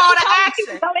 call to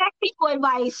action. Don't ask people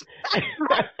advice.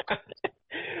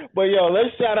 But yo,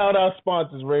 let's shout out our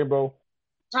sponsors, Rainbow.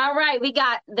 All right, we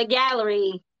got the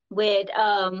gallery with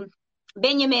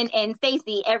Benjamin and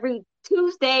Stacey every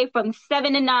Tuesday from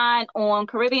 7 to 9 on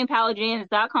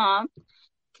CaribbeanPalajeans.com.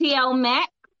 TL Mac,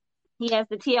 He has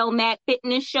the TL Mac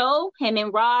Fitness Show, him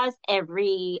and Roz,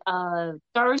 every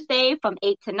Thursday from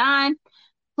 8 to 9.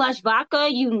 Plush Vodka,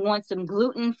 you want some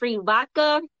gluten-free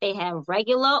vodka. They have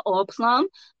regular or plum.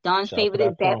 Don's favorite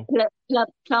is that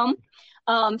plum.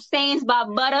 Sayings by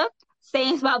Butter.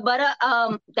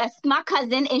 That's my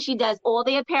cousin, and she does all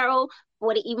the apparel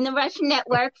for the Evening Rush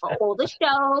Network for all the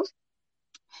shows.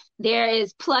 There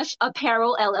is Plush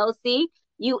Apparel LLC.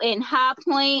 You in High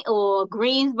Point or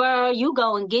Greensboro, you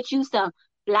go and get you some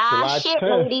fly shit,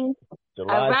 ladies.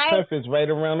 July 10th is right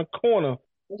around the corner.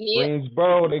 Yep.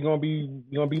 Greensboro, they're gonna be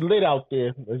lit out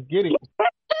there. Let's get it.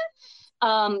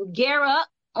 Gear Up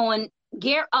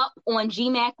on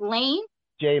GMAC Lane.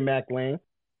 JMac Lane.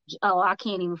 Oh, I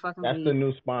can't even fucking read. That's the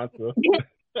new sponsor.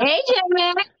 Hey,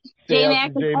 JMac.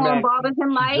 JMac is on Barbers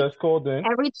and Mike. Just called in.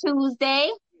 Every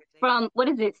Tuesday from,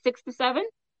 6 to 7?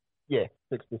 Yeah,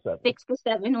 6 to 7. 6 to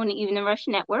 7 on the Evening Rush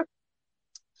Network.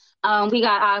 We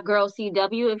got our girl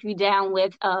CW, if you're down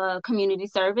with community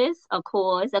service, a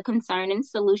cause, a concern, and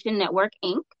solution network,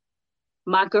 Inc.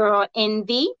 My girl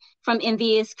Envy from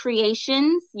Envious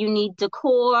Creations. You need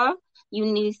decor. You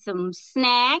need some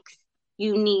snacks.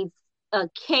 You need a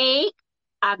cake.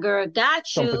 Our girl got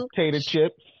you. Some potato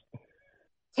chips.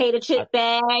 Potato chip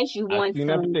bags. You want some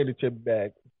potato chip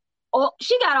bag. Oh,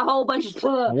 she got a whole bunch of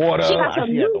stuff. Water. She got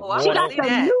some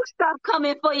new stuff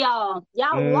coming for y'all.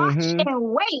 Y'all watch and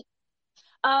wait.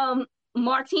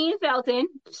 Martine Felton.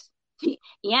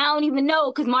 Yeah, I don't even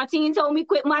know because Martine told me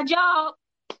quit my job.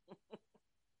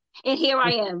 And here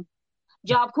I am.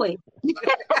 Job quit.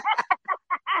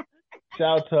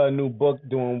 Shout out to her new book,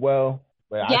 doing well.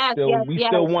 But we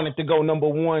still want it to go number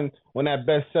 1 on that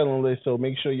best-selling list, so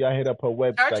make sure y'all hit up her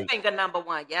website. Search finger number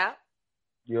 1, yeah.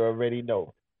 You already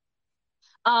know.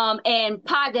 And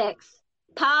Poddex.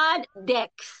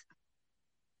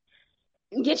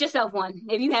 Get yourself one.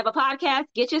 If you have a podcast,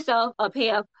 get yourself a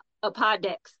pair of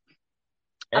Poddex.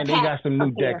 And they got some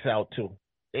new decks out too.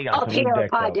 They got some new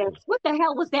decks out too. What the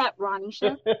hell was that, Ronnie?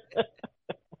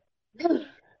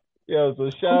 Yo, so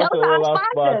shout out to all our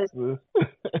sponsors.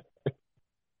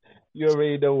 You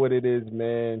already know what it is,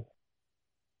 man.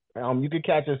 You can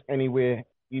catch us anywhere.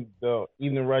 The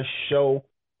Evening Rush Show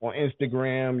on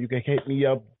Instagram. You can hit me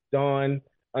up,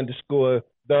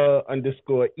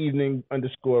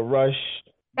 Don_the_evening_rush.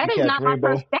 That is not Rainbow.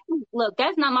 My personal. Look,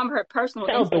 that's not my personal.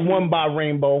 Shout out to One by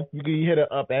Rainbow. You can hit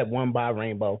her up at One by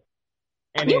Rainbow.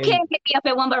 And you can't hit me up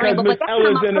at One by Rainbow, but that's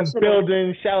Ella's not my in the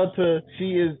building. Shout out to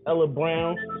she is Ella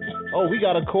Brown. Oh, we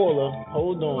got a caller.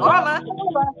 Hold on. Caller.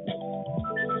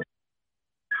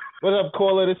 What's up,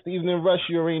 caller? This is the Evening Rush.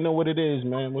 You already know what it is,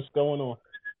 man. What's going on?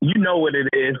 You know what it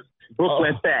is.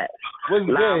 Brooklyn Fat. What's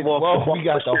good? Well, we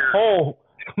got the whole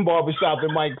barbershop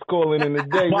and Mike's calling in the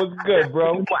day. What's good,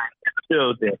 bro?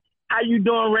 How you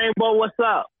doing, Rainbow? What's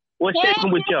up? What's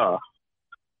shaking with y'all?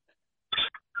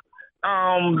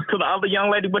 To the other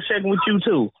young lady, what's shaking with you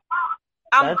too?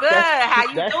 I'm good. How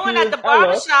you doing at the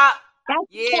barbershop?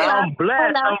 Yeah, I'm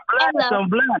blessed. I'm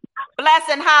blessed.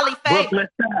 Blessing Holly Faye. Brooklyn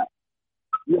Fat.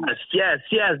 Yes.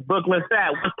 Brooklyn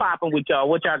Fat. What's popping with y'all?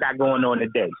 What y'all got going on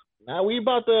today? Now we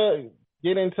about to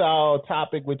get into our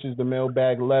topic, which is the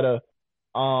mailbag letter.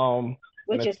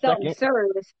 Which is so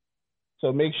serious.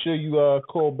 So make sure you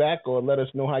call back or let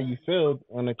us know how you feel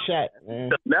on the chat, man.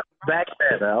 Back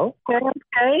letter.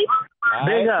 Okay.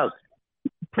 Big up.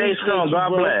 Stay strong. God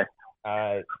bless. All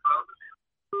right.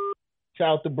 Shout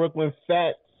out to Brooklyn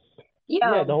Fats.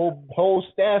 Yeah, the whole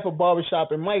staff of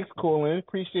Barbershop and Mike's calling.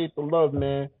 Appreciate the love,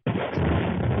 man.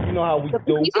 You know how we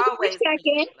do. Always.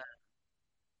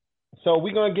 So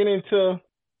we're going to get into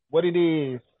what it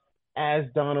is. As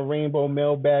Donna Rainbow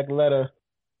mailbag letter.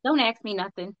 Don't ask me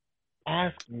nothing.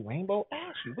 Ask you, Rainbow?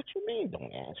 Ask you? What you mean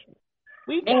don't ask you?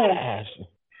 We gotta ask you.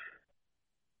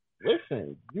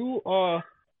 Listen, you are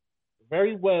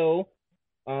very well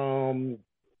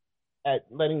at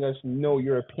letting us know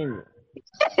your opinion.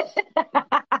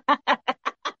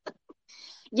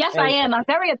 Yes, I am. I'm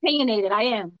very opinionated. I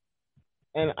am.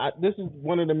 And this is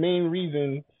one of the main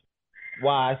reasons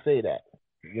why I say that.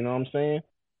 You know what I'm saying?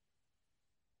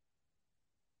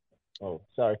 Oh,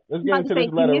 sorry. Let's get into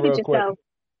this letter real quick.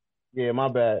 Yeah, my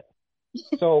bad.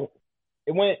 So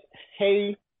it went,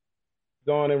 hey,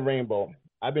 Dawn and Rainbow.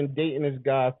 I've been dating this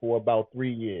guy for about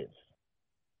 3 years.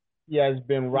 He has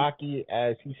been rocky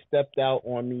as he stepped out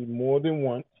on me more than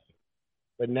once,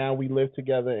 but now we live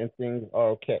together and things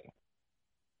are okay.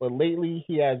 But lately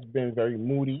he has been very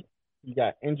moody. He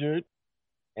got injured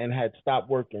and had stopped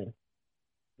working,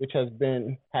 which has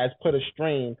put a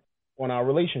strain on our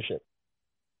relationship.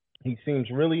 He seems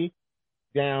really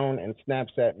down and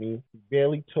snaps at me. He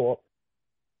barely talks,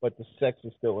 but the sex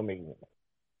is still amazing.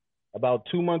 About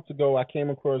 2 months ago, I came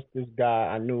across this guy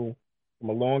I knew from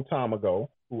a long time ago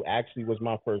who actually was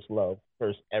my first love,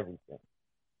 first everything.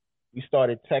 We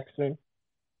started texting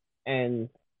and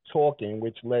talking,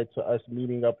 which led to us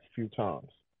meeting up a few times.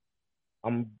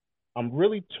 I'm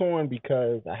really torn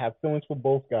because I have feelings for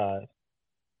both guys.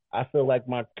 I feel like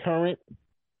my current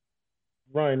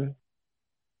run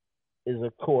is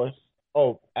a course.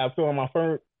 I feel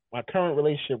like my current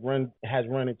relationship has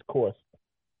run its course,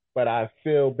 but I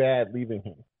feel bad leaving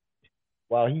him.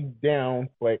 While he's down,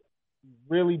 but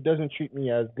really doesn't treat me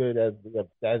as good as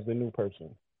the new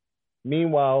person.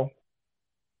 Meanwhile,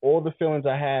 all the feelings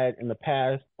I had in the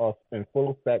past are in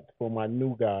full effect for my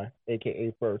new guy,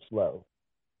 aka first love.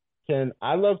 Can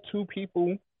I love two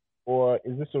people, or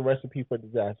is this a recipe for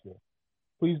disaster?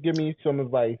 Please give me some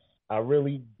advice. I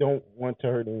really don't want to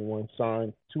hurt anyone.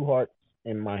 Signed, 2 hearts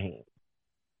in my hand.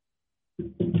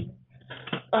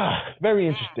 Very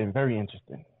interesting. Very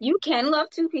interesting. You can love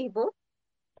 2 people.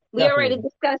 We already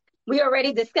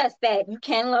discussed that. You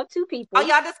can love 2 people. Oh,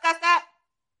 y'all discussed that?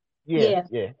 Yeah.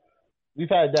 We've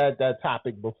had that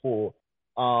topic before.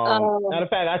 Matter of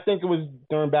fact, I think it was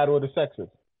during Battle of the Sexes.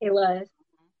 It was.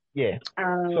 Yeah.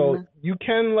 So you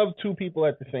can love 2 people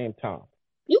at the same time.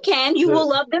 You can. You will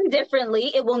love them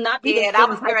differently. It will not be the same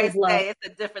type of love. It's a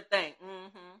different thing.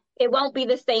 Mm-hmm. It won't be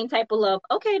the same type of love.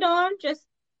 Okay, Dawn, just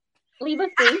leave us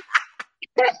be.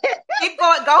 Keep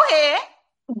going. Go ahead.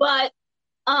 But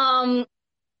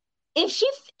if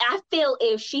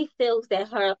she feels that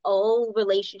her old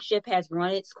relationship has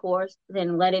run its course,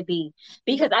 then let it be.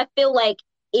 Because I feel like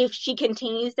if she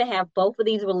continues to have both of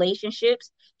these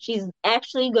relationships, she's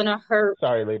actually gonna hurt.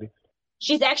 Sorry, lady.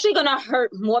 She's actually gonna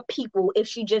hurt more people if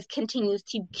she just continues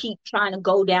to keep trying to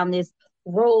go down this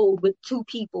road with 2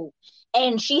 people.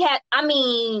 And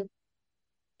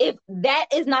if that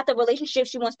is not the relationship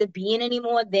she wants to be in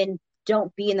anymore, then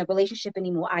don't be in the relationship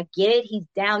anymore. I get it. He's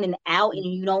down and out and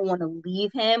you don't want to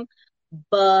leave him,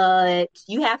 but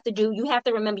you have to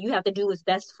remember you have to do what's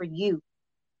best for you.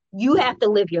 You have to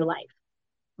live your life.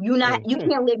 You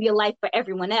can't live your life for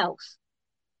everyone else.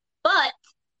 But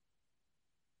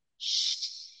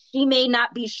she may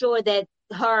not be sure that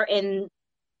her and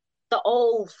the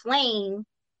old flame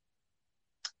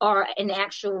are an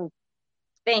actual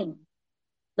thing.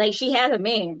 Like, she has a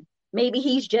man. Maybe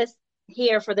he's just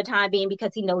here for the time being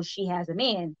because he knows she has a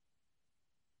man.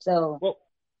 So,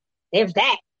 there's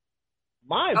that.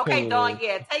 My opinion. Okay, Dawn,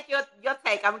 take your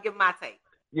take. I'm going to give my take.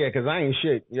 Yeah, because I ain't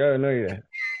shit. You already know that.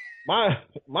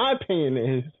 My opinion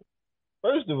is,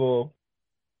 first of all,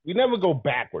 you never go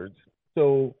backwards.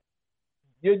 So,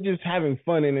 you're just having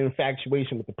fun and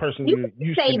infatuation with the person you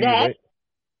used to be with.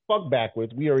 Fuck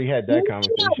backwards. We already had that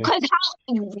conversation. Because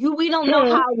we don't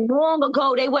know how long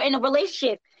ago they were in a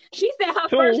relationship. She said her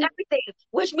first everything,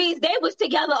 which means they was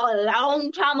together a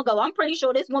long time ago. I'm pretty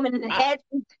sure this woman had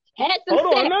some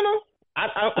Hold on, no. I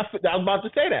was about to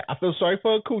say that. I feel sorry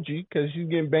for her coochie because she's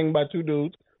getting banged by 2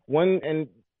 dudes. One, and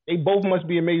they both must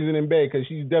be amazing in bed because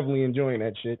she's definitely enjoying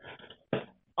that shit.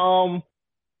 Also,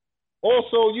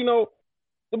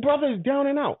 the brother is down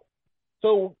and out.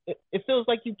 So it feels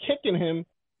like you kicking him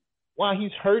while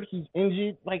he's hurt, he's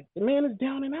injured. Like, the man is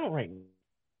down and out right now.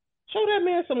 Show that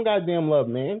man some goddamn love,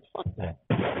 man. Fuck that.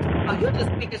 Oh, you're just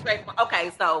speaking straight from...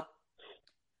 Okay, so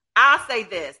I'll say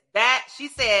this. That she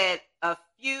said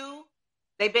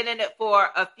they've been in it for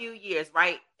a few years,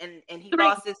 right? And he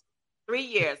lost his 3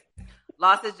 years,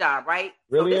 lost his job, right?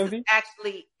 Really, so this is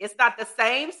actually, it's not the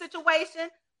same situation,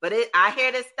 but I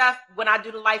hear this stuff when I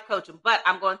do the life coaching. But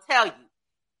I'm going to tell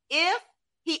you,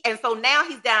 and so now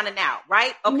he's down and out,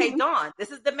 right? Okay, mm-hmm. Dawn,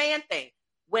 this is the man thing.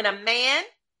 When a man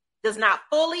does not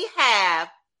fully have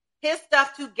his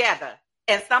stuff together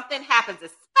and something happens,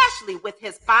 especially with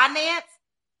his finance,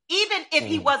 even if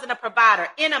he wasn't a provider,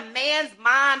 in a man's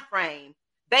mind frame,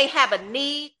 they have a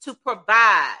need to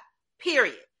provide,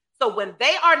 period. So when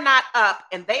they are not up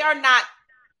and they are not,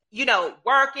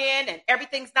 working and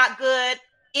everything's not good,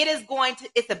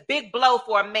 it's a big blow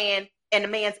for a man and a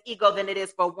man's ego than it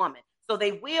is for a woman. So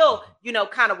they will,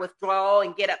 kind of withdraw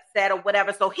and get upset or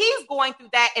whatever. So he's going through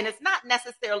that, and it's not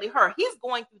necessarily her. He's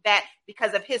going through that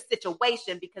because of his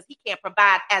situation, because he can't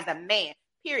provide as a man,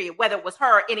 period, whether it was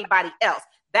her or anybody else.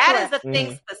 That is a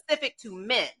thing specific to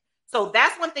men. So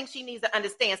that's one thing she needs to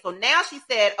understand. So now she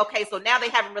said, okay, so now they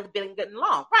haven't really been getting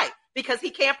along, right? Because he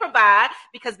can't provide,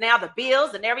 because now the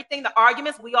bills and everything, the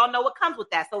arguments, we all know what comes with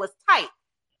that. So it's tight.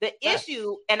 The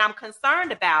issue, and I'm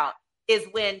concerned about, is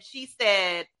when she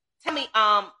said, tell me,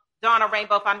 Donna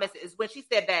Rainbow, if I missed it, is when she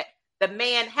said that the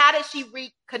man, how did she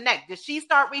reconnect? Did she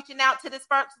start reaching out to this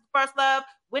first love?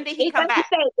 When did he come back?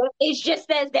 It just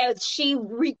says that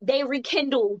they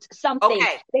rekindled something.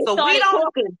 Okay, they started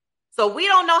talking. So we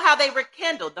don't know how they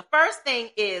rekindled. The first thing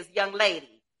is, young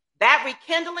lady, that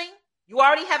rekindling, you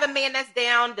already have a man that's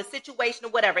down, the situation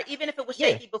or whatever, even if it was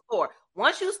shaky before.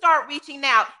 Once you start reaching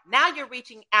out, now you're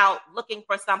reaching out looking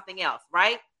for something else,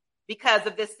 right? Because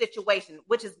of this situation,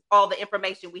 which is all the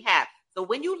information we have. So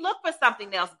when you look for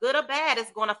something else, good or bad,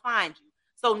 it's going to find you.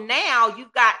 So now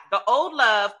you've got the old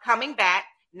love coming back.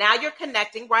 Now you're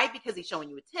connecting, right? Because he's showing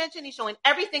you attention. He's showing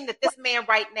everything that this man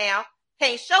right now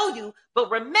can't show you. But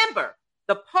remember,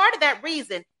 the part of that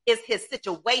reason is his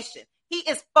situation. He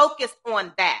is focused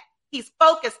on that. He's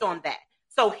focused on that.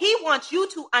 So he wants you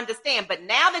to understand. But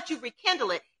now that you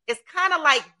rekindle it, it's kind of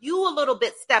like you a little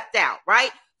bit stepped out,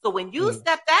 right? So when you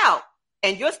stepped out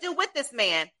and you're still with this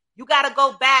man, you got to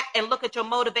go back and look at your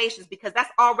motivations, because that's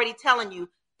already telling you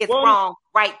it's wrong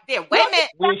right there. Wait a minute.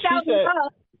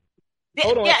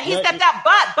 He stepped out,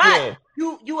 but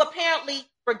you apparently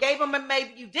forgave him, and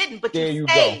maybe you didn't, but you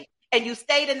stayed. And you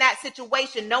stayed in that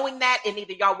situation knowing that, and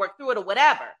either y'all worked through it or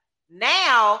whatever.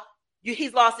 Now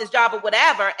he's lost his job or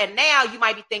whatever, and now you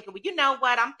might be thinking, well, you know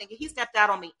what? I'm thinking he stepped out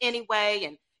on me anyway,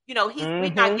 and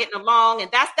we're not getting along,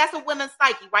 and that's a woman's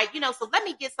psyche, right? So let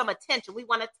me get some attention. We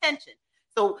want attention.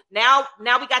 So now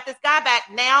we got this guy back.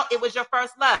 Now it was your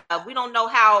first love. We don't know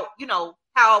how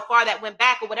far that went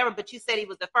back or whatever, but you said he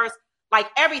was the first, like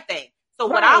everything. So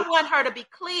what I want her to be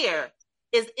clear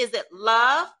is it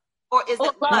love or is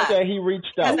it love? He said he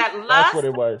reached out. Is that lust? That's what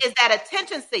it was. Is that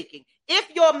attention seeking? If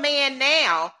your man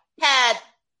now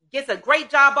gets a great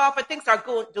job offer, things start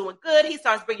doing good, he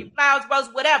starts bringing flowers,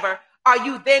 roses, whatever, are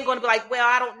you then going to be like, well,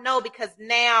 I don't know, because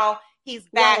now he's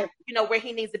back, where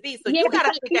he needs to be. So you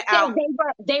got to figure out.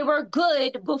 They were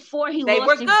good before he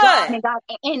lost his job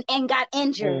and got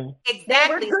injured.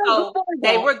 Exactly.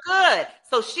 They were good.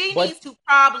 So she needs to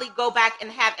probably go back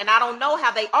and I don't know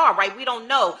how they are, right? We don't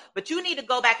know, but you need to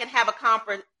go back and have a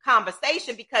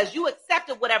conversation, because you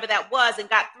accepted whatever that was and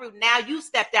got through. Now you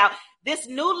stepped out. This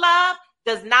new love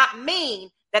does not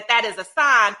mean that is a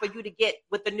sign for you to get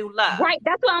with the new love. Right.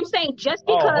 That's what I'm saying. Just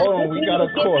because we got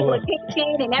a call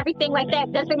attention and everything like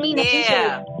that doesn't mean that you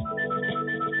should.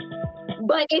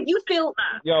 But if you feel...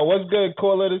 Yo, what's good,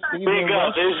 caller? This Big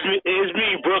up. It's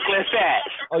me, Brooklyn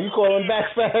Fats. Oh, you calling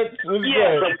back, Fats? What's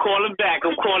yes, good? I'm calling back.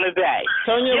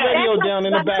 Turn your radio down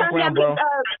in the background, bro.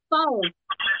 Phone.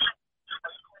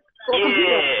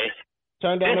 Yeah.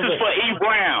 Turn down this is for E.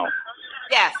 Brown.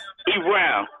 Yes. E.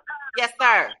 Brown. Yes,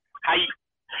 sir.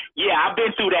 Yeah, I've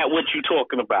been through that, what you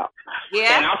talking about.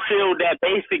 Yeah. And I feel that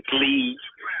basically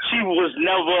she didn't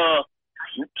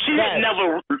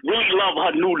never really love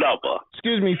her new lover.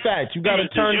 Excuse me, Fats. You gotta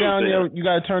turn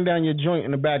down your joint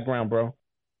in the background, bro.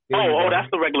 That's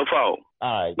the regular phone.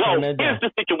 All right. Well, here's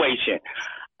the situation.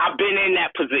 I've been in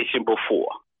that position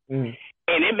before. And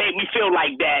it made me feel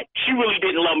like that she really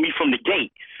didn't love me from the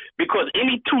gate. Because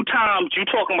any 2 times you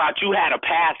talking about you had a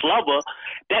past lover,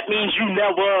 that means you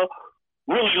never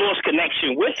really lost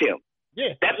connection with him.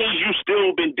 Yeah. That means you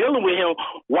still been dealing with him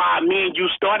while me and you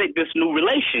started this new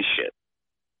relationship.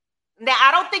 Now,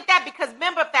 I don't think that, because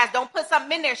remember, Fast, don't put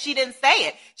something in there. She didn't say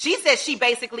it. She said she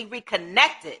basically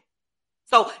reconnected.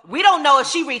 So we don't know if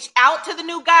she reached out to the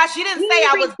new guy. She didn't say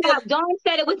I was. Dawn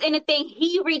said it was anything.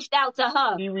 He reached out to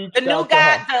her. The new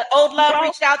guy, the old love,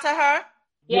 reached out to her.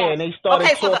 Yeah, and they started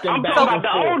talking I'm back talking and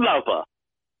about the old lover.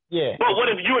 Yeah. But what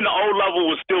if you and the old lover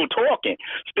was still talking,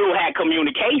 still had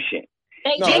communication?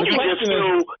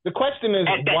 The question is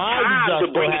why did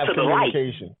y'all still have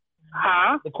communication?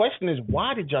 Huh? The question is,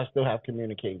 why did y'all still have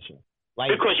communication?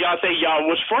 Like, because y'all say y'all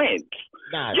was friends.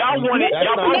 Nah, y'all wanted. That's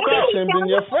y'all not a question. Then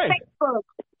you're friends.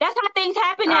 That's how things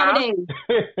happen nowadays.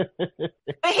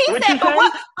 But he said,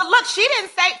 but look, she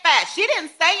didn't say fast. She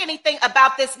didn't say anything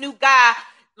about this new guy.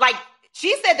 Like,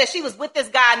 she said that she was with this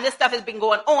guy and this stuff has been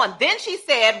going on. Then she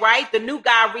said, right, the new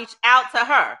guy reached out to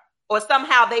her, or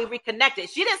somehow they reconnected.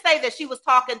 She didn't say that she was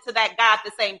talking to that guy at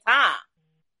the same time.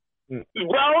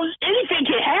 Well, anything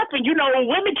can happen. You know,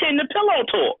 women tend to pillow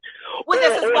talk. Well,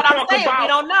 this is what I'm saying. We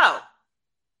don't know.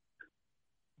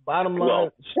 Bottom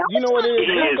line, you know what it is?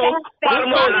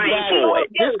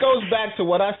 This goes back to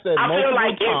what I said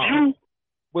multiple times.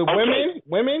 With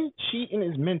women, cheating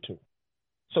is mental.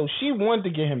 So she wanted to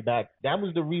get him back. That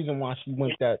was the reason why she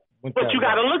went that. But you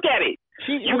got to look at it.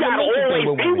 You got to always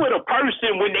be with a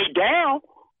person when they down.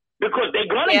 Because they're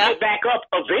going to get back up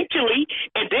eventually.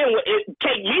 And then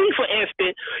take me, for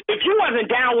instance, if you wasn't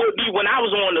down with me when I was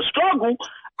on the struggle,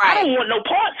 I don't want no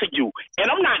parts of you,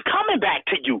 and I'm not coming back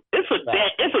to you. It's a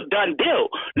done deal.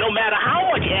 No matter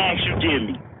how much ass you give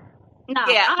me. No,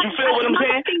 yeah, you feel what I'm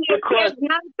saying? There's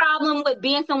not a problem with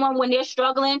being someone when they're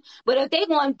struggling, but if they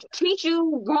want to treat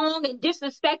you wrong and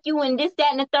disrespect you and this,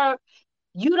 that, and the third,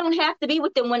 you don't have to be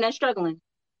with them when they're struggling.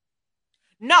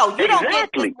 No, you don't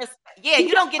get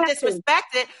you don't get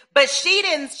disrespected. But she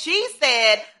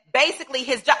said basically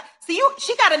his job. See,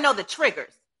 she got to know the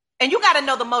triggers, and you got to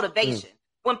know the motivation.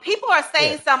 When people are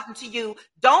saying something to you,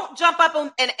 don't jump up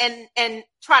and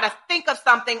try to think of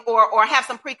something or have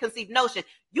some preconceived notion.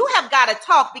 You have got to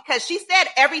talk, because she said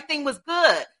everything was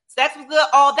good. Sex was good,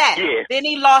 all that. Yeah. Then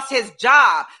he lost his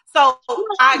job. So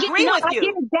I agree with you. I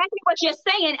get exactly what you're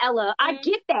saying, Ella. I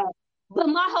get that. But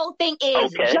my whole thing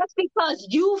is, just because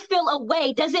you feel a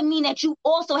way doesn't mean that you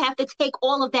also have to take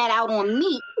all of that out on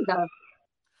me either.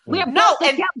 You need to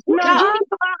learn how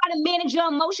to manage your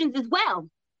emotions as well.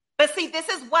 But see, this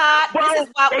is why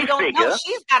we don't know.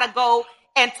 She's got to go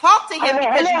and talk to him.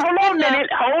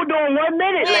 Hold on 1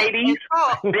 minute, ladies.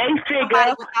 They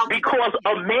figure because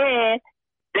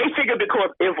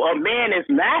if a man is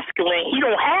masculine, he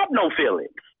don't have no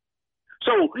feelings.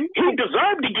 So he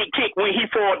deserved to get kicked when he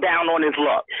fall down on his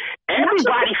luck.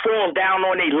 Everybody falls down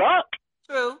on their luck.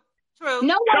 True. Some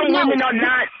women are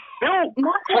not built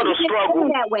for the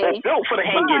struggle. They're built for the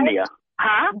hang in there.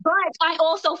 Huh? But I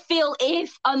also feel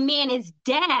if a man is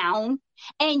down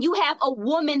and you have a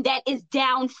woman that is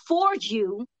down for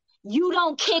you, you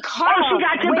don't kick her. Oh, she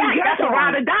got your back. That's a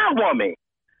ride or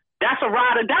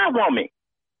die woman.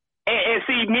 And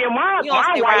see, me and my wife. You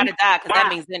don't say ride or die because that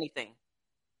means anything.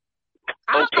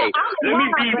 Okay, let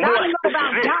me be more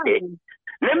specific.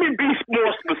 Let me be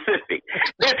more specific.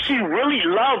 If she really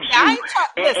loves you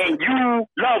and you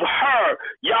love her,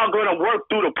 y'all gonna work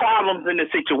through the problems in the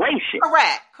situation.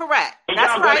 Correct. And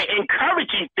y'all gonna encourage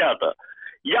each other.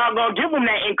 Y'all gonna give them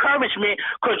that encouragement,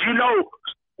 because you know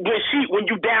when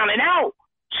you down and out,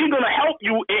 she's gonna help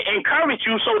you and encourage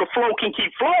you so the flow can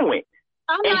keep flowing.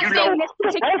 I'm not saying this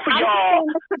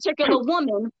particular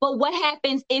woman, but what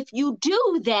happens if you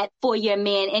do that for your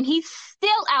man and he's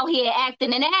still out here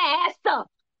acting an ass up?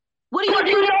 What do you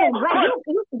do then?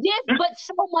 Yes, but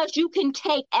so much you can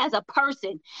take as a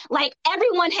person. Like,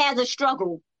 everyone has a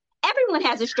struggle.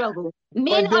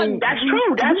 Men are that's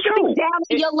true. Down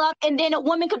to your luck, and then a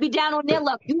woman could be down on their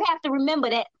luck. You have to remember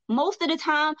that most of the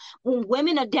time when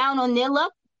women are down on their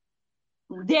luck,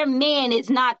 their man is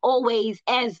not always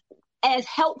as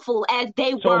helpful as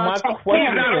they were. He's not a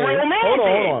real man. Hold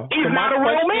on. He's not a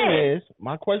real man.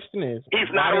 My question is,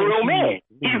 he's not a real man.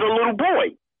 He's a little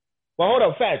boy. Well, hold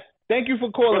on, Fats. Thank you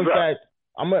for calling, Fats.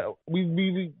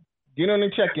 We get on the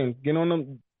check-in. Get on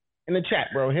them in the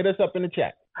chat, bro. Hit us up in the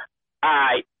chat.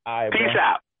 All right. Peace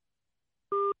out.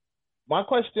 My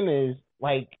question is,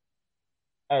 like,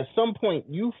 at some point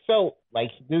you felt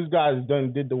like this guy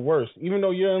did the worst, even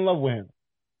though you're in love with him.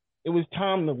 It was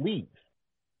time to leave.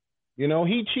 You know,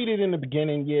 he cheated in the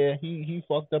beginning. Yeah, he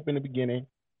fucked up in the beginning.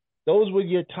 Those were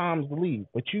your times to leave.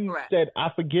 But you said, I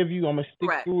forgive you. I'm going to stick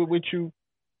through it with you.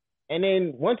 And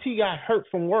then once he got hurt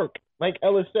from work, like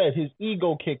Ella said, his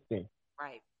ego kicked in.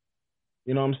 Right.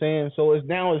 You know what I'm saying? So it's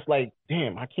like,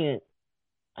 damn, I can't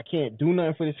do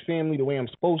nothing for this family the way I'm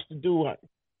supposed to do.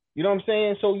 You know what I'm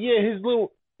saying? So yeah,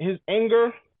 his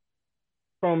anger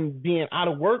from being out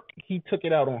of work, he took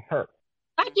it out on her.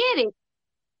 I get it.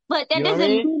 But that doesn't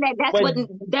mean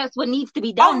that's what needs to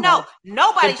be done. Oh no,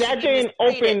 nobody should be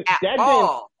mistreated at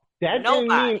all. That didn't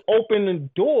mean open the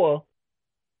door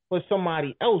for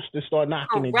somebody else to start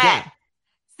knocking it down.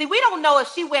 See, we don't know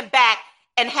if she went back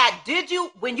and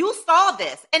when you saw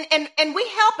this, and we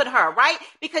helping her, right?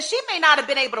 Because she may not have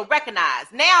been able to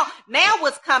recognize. Now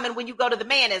what's coming when you go to the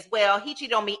man is, well, he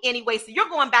cheated on me anyway. So you're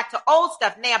going back to old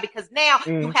stuff now, because now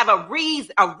you have a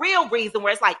real reason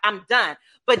where it's like, I'm done.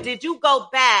 But did you go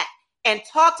back and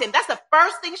talk to him? That's the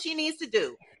first thing she needs to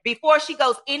do before she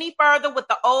goes any further with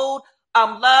the old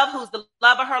love, who's the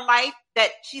love of her life,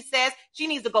 that she says she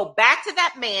needs to go back to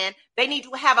that man. They need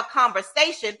to have a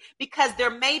conversation, because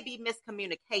there may be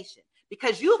miscommunication,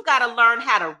 because you've got to learn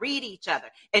how to read each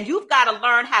other, and you've got to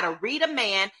learn how to read a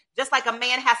man, just like a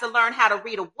man has to learn how to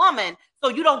read a woman, so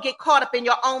you don't get caught up in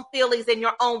your own feelings and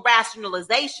your own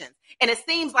rationalizations. And it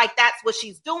seems like that's what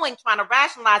she's doing, trying to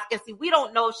rationalize. And see, we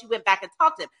don't know if she went back and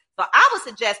talked to him. So I would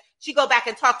suggest she go back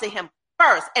and talk to him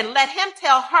first, and let him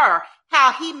tell her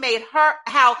how he made her,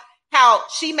 how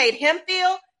she made him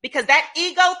feel, because that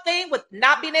ego thing with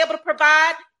not being able to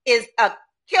provide is a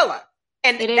killer.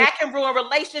 And that can ruin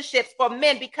relationships for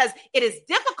men, because it is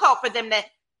difficult for them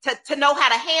to know how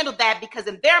to handle that, because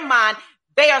in their mind,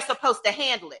 they are supposed to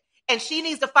handle it. And she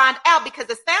needs to find out, because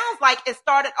it sounds like it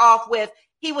started off with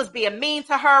he was being mean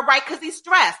to her, right? Because he's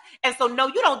stressed. And so, no,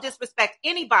 you don't disrespect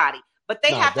anybody, but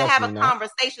they have to have a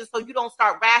conversation so you don't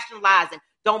start rationalizing.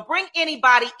 Don't bring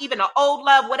anybody, even an old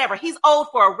love, whatever. He's old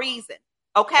for a reason.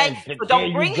 Okay? So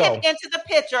don't bring him into the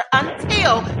picture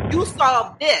until you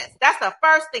solve this. That's the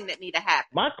first thing that need to happen.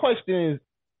 My question is,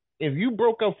 if you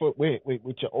broke up with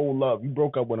your old love, you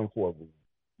broke up with him for a reason.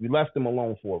 You left him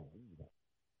alone for a reason.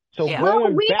 So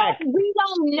going back, we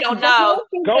don't know.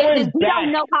 Going back, we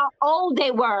don't know how old they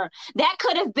were. That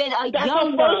could have been a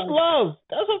young first love.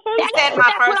 That's a first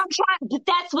love.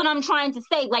 That's what I'm trying to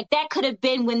say. Like, that could have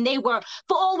been when they were.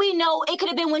 For all we know, it could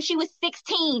have been when she was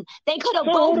 16. They could have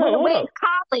both went away to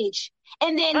college,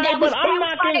 and then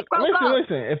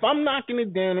Listen. If I'm knocking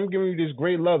it down, I'm giving you this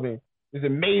great loving. It's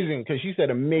amazing, because she said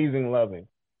amazing loving.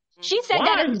 She said She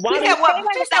said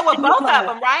with both of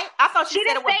them, right? I thought she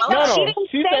said it with both of them. No,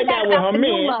 she said that with her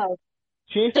man.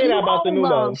 She didn't say that about the new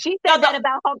love. She said that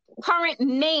about her current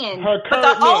man. But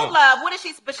the old love, what did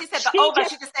she? But she said the old love.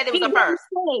 She just said it was the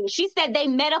first. She said they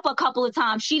met up a couple of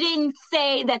times. She didn't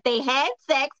say that they had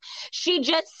sex. She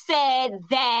just said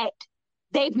that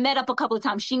they've met up a couple of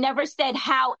times. She never said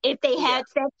how, if they had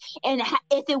sex, and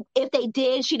if they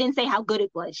did. She didn't say how good it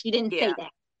was. She didn't say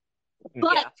that.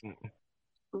 But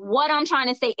what I'm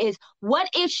trying to say is, what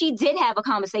if she did have a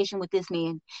conversation with this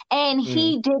man and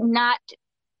he did not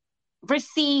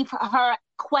receive her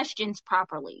questions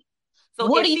properly? So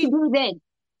what do you do then?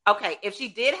 Okay, if she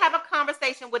did have a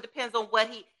conversation, it depends on what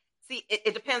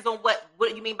it depends on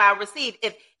what you mean by receive.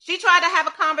 If she tried to have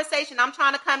a conversation, I'm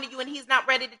trying to come to you and he's not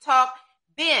ready to talk,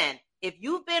 then if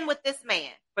you've been with this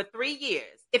man for 3 years,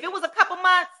 if it was a couple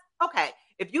months, okay.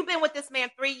 If you've been with this man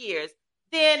 3 years,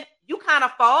 then you kind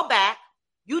of fall back.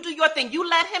 You do your thing. You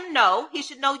let him know. He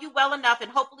should know you well enough, and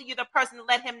hopefully you're the person to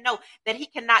let him know that he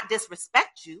cannot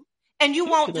disrespect you, and you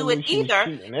won't do it either.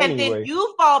 And then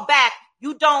you fall back.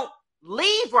 You don't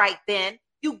leave right then.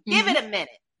 You give it a minute.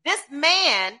 This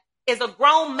man is a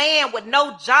grown man with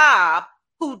no job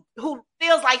who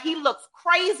feels like he looks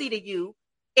crazy to you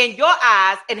in your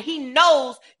eyes, and he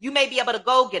knows you may be able to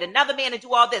go get another man and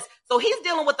do all this. So he's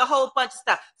dealing with a whole bunch of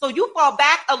stuff. So you fall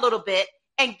back a little bit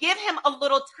and give him a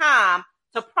little time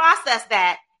to process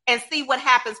that and see what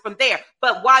happens from there.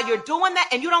 But while you're doing that,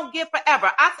 and you don't give forever.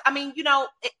 I mean, you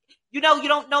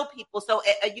don't know people, so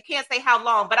you can't say how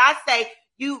long. But I say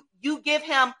you give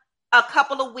him a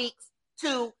couple of weeks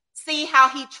to see how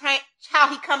he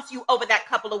comes to you over that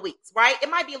couple of weeks, right? It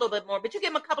might be a little bit more, but you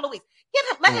give him a couple of weeks.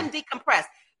 Let him decompress.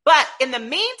 But in the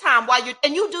meantime,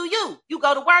 you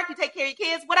go to work, you take care of your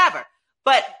kids, whatever.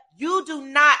 But you do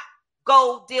not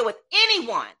go deal with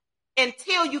anyone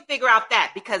until you figure out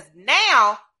that, because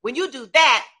now when you do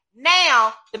that,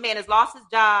 now the man has lost his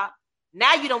job.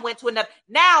 Now you done went to another.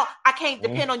 Now I can't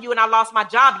depend on you, and I lost my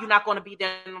job. You're not going to be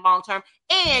there in the long term,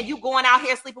 and you going out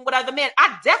here sleeping with other men.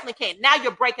 I definitely can't. Now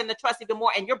you're breaking the trust even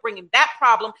more, and you're bringing that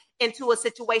problem into a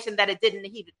situation that it didn't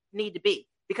need to be,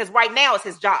 because right now it's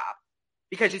his job.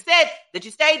 Because you said that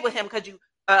you stayed with him because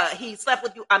he slept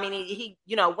with you. I mean, he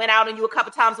went out on you a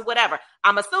couple times or whatever.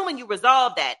 I'm assuming you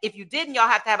resolved that. If you didn't, y'all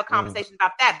have to have a conversation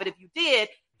about that. But if you did,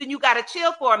 then you got to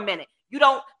chill for a minute.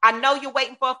 I know you're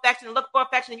waiting for affection and look for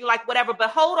affection and you like whatever,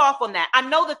 but hold off on that. I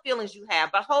know the feelings you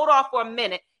have, but hold off for a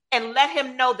minute and let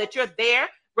him know that you're there.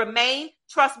 Remain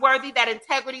trustworthy, that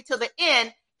integrity to the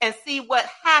end, and see what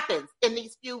happens in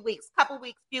these few weeks.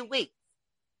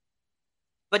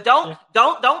 But don't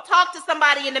talk to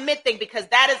somebody in the mid thing, because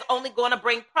that is only going to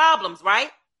bring problems,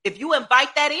 right? If you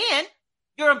invite that in,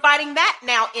 you're inviting that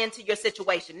now into your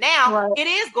situation. Now it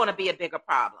is going to be a bigger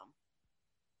problem.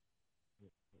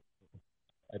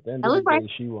 At the end of the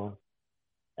day, she wrong.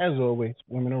 As always,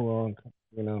 women are wrong.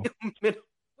 Women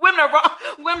are wrong.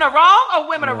 Women are wrong, or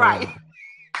women are right.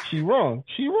 She wrong.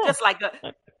 Just like she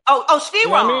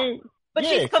wrong. I mean? But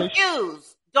she's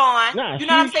confused. Dawn, you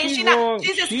know what I'm saying?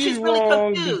 She's really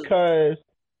confused because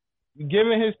you're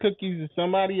giving his cookies to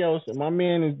somebody else, and my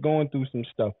man is going through some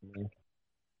stuff, man.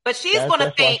 But she's gonna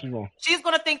think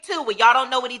too. Well, y'all don't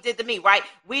know what he did to me, right?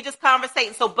 We just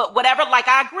conversating. So, but whatever, like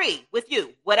I agree with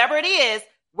you. Whatever it is,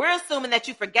 we're assuming that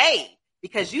you forgave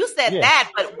because you said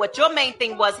that. But what your main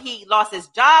thing was, he lost his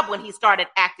job when he started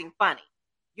acting funny.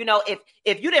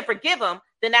 If you didn't forgive him,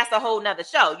 then that's a whole nother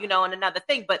show, and another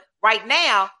thing. But right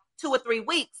now, 2 or 3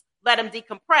 weeks, let them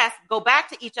decompress, go back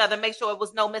to each other, make sure it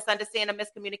was no misunderstanding,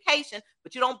 miscommunication,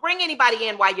 but you don't bring anybody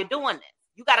in while you're doing this.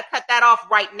 You got to cut that off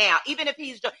right now. Even if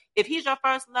he's your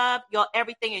first love, your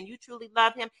everything, and you truly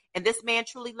love him, and this man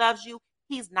truly loves you,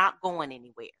 he's not going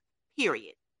anywhere,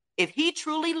 period. If he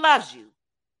truly loves you,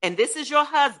 and this is your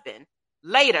husband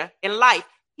later in life,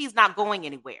 he's not going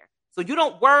anywhere. So you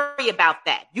don't worry about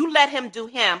that. You let him do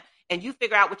him, and you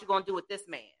figure out what you're going to do with this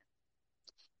man.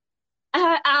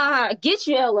 I get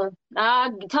you, Ella. I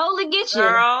totally get you.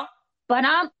 Girl. But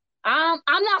I'm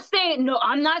not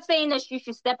saying that she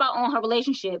should step out on her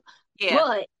relationship. Yeah.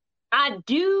 But I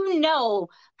do know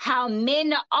how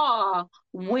men are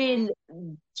when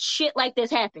shit like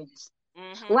this happens.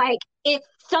 Mm-hmm. Like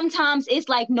sometimes it's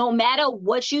like no matter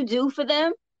what you do for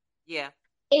them, yeah,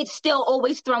 it's still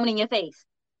always thrown in your face.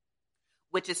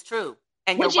 Which is true.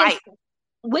 And you're right.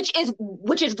 Which is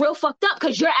real fucked up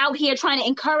because you're out here trying to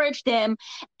encourage them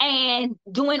and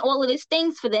doing all of these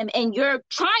things for them, and you're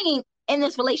trying in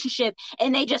this relationship,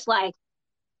 and they just like,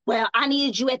 well, I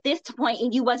needed you at this point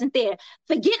and you wasn't there.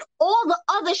 Forget all the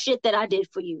other shit that I did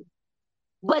for you.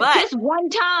 But this one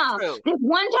time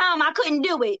I couldn't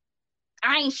do it.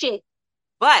 I ain't shit.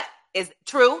 But it's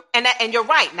true. And you're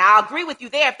right. Now I agree with you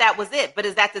there if that was it. But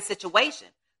is that the situation?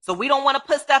 So we don't want to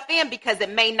put stuff in because it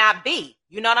may not be.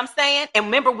 You know what I'm saying? And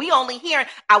remember, we only hear,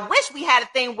 I wish we had a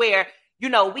thing where, you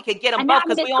know, we could get them both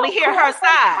because we only hear her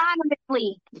side.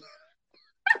 Anonymously.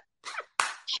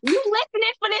 You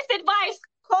listening for this advice?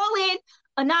 Call in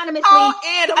anonymously. Call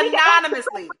in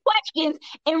anonymously. Questions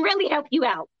and really help you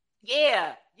out.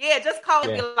 Yeah. Yeah, just call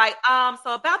and be like,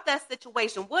 so about that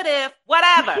situation, what if,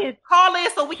 whatever. Call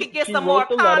in so we can get some more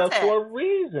context. She wrote the letter for a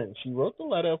reason. She wrote the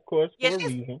letter, of course, for a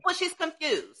reason. Well, she's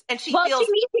confused. And she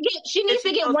needs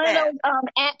to get one of those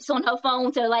apps on her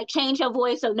phone to like change her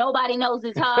voice so nobody knows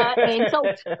it's her. And so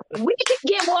we can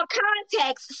get more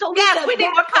context. So we need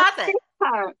more context.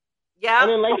 Yeah.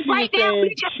 And then like right now,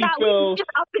 we just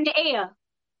up in the air.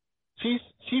 She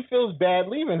feels bad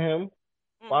leaving him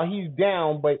while he's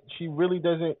down, but he really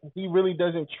doesn't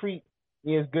treat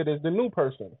me as good as the new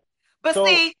person. But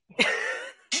see,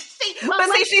 she's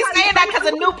saying that because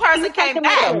a new person came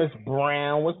back. Miss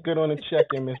Brown, what's good on the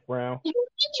check-in, Miss Brown?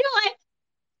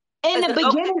 In the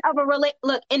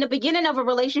beginning of a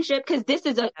relationship, because this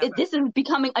is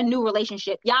becoming a new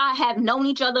relationship. Y'all have known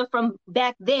each other from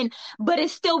back then, but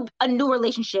it's still a new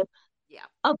relationship. Yeah.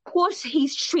 Of course,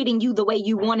 he's treating you the way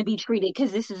you want to be treated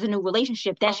because this is a new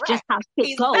relationship. That's just how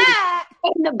shit goes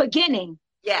in the beginning.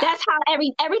 Yeah. That's how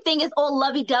everything is all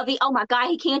lovey-dovey. Oh my God,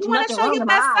 he can't do nothing wrong. You want to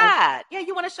show your best side. Yeah,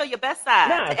 you want to show your best side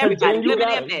to everybody. Like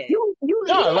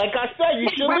I said, you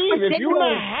should leave. If you're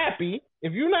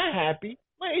not happy,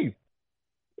 leave.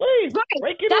 Leave. Right.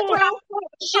 Break it That's off.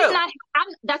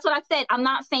 That's what I said. I'm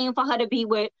not saying for her to be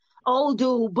with old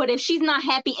dude, but if she's not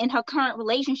happy in her current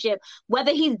relationship,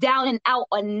 whether he's down and out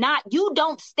or not, you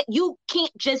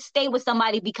can't just stay with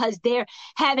somebody because they're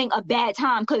having a bad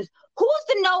time. Because who's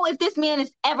to know if this man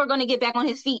is ever going to get back on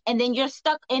his feet, and then you're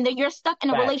stuck in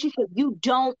a relationship you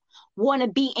don't want to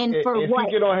be in for if what?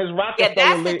 He get on his Rockefeller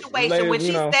that situation when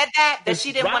she said that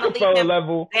she didn't want to leave him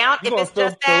level, down. If it's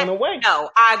just that, no,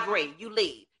 I agree. You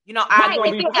leave. You know, I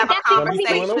agree. We have a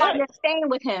conversation. You're staying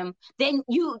with him, then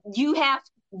you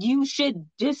should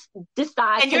just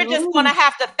decide. And you're just going to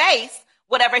have to face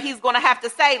whatever he's going to have to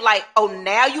say. Like, oh,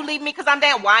 now you leave me because I'm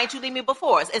down. Why didn't you leave me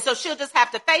before? And so she'll just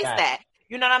have to face that.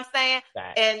 You know what I'm saying?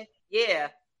 And yeah.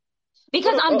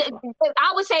 Because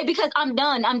I would say because I'm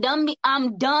done. I'm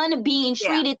done being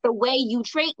treated the way you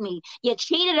treat me. You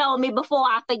cheated on me before.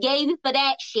 I forgave you for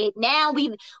that shit. Now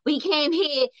we came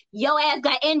here. Your ass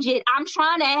got injured. I'm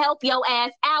trying to help your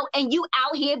ass out, and you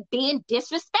out here being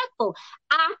disrespectful.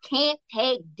 I can't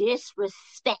take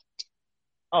disrespect.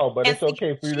 Oh, but it's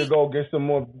okay for you to go get some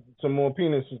more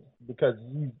penises because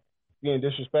you being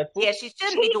disrespectful. Yeah, she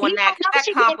shouldn't be doing that. That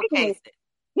complicates it.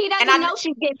 He doesn't know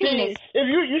she's getting penis. If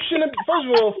you shouldn't. First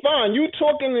of all, fine. You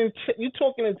talking and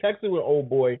texting with old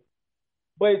boy,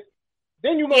 but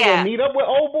then you gonna go meet up with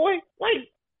old boy? Like,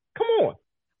 come on.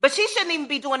 But she shouldn't even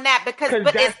be doing that because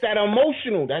that's that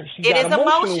emotional. It is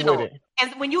emotional. With it.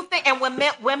 And when you think, and when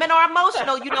women are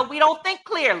emotional, you know, we don't think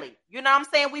clearly. You know what I'm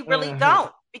saying? We really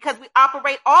don't because we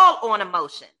operate all on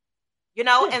emotion. You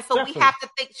know, and so we have to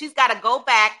think she's got to go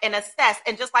back and assess.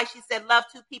 And just like she said, love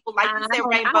two people, like you said,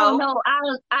 Rainbow.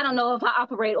 I don't know if I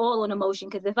operate all on emotion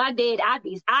because if I did, I'd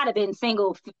have been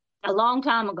single a long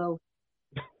time ago.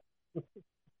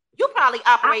 You probably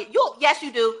operate. Yes,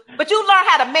 you do. But you learn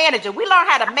how to manage it. We learn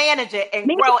how to manage it and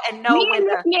grow and know. Me and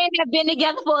this man have been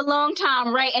together for a long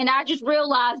time, right? And I just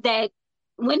realized that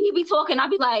when he be talking, I'll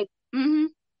be like,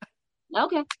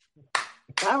 okay,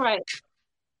 all right.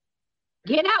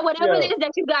 Get out whatever it is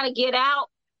that you got to get out,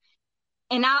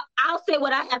 and I'll say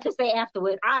what I have to say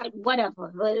afterwards.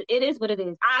 Whatever, but it is what it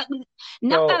is.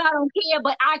 Not that I don't care,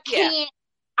 but I can't.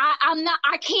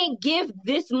 I can't give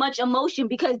this much emotion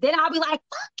because then I'll be like,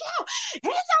 "Fuck you!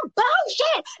 It's a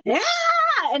bullshit."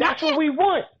 Yeah, and that's what we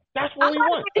want. That's what we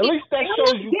want. At least that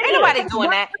shows you care. Ain't nobody doing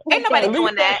that. Ain't nobody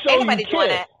doing that. Ain't nobody doing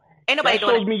that. Ain't nobody doing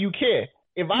that. That shows me you care.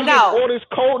 If I get all this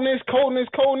coldness,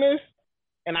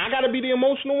 and I gotta be the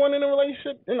emotional one in a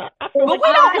relationship, then I feel but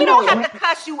we don't have to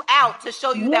cuss you out to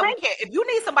show you that we care. If you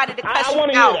need somebody to cuss you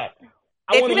out,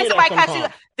 if you need somebody to cuss you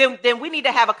out, then we need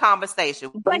to have a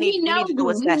conversation. But we need to do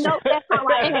a session. You know that's how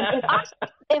I am.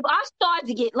 If I start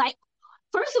to get like,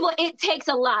 first of all, it takes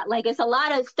a lot. Like, it's a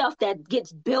lot of stuff that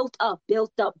gets built up.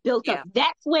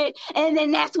 That's when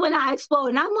I explode.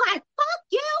 And I'm like, fuck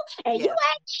you, and you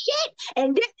ain't shit.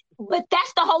 And this, but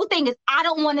that's the whole thing, is I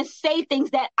don't want to say things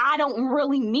that I don't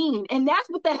really mean. And that's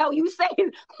what the hell you say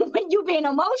when you being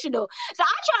emotional. So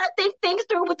I try to think things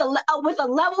through with a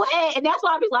level head. And that's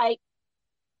why I be like,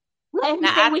 let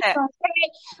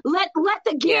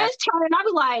the gears turn. And I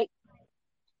be like,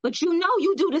 but you know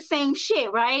you do the same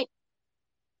shit, right?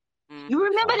 You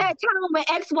remember that time with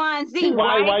X, Y, and Z,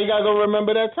 right? Why you gotta go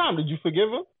remember that time? Did you forgive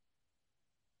her?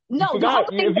 No,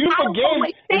 if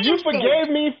you forgave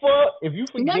me for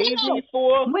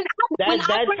that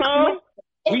time,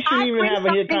 we shouldn't even have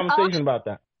a conversation about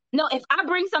that. No, if I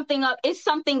bring something up, it's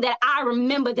something that I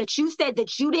remember that you said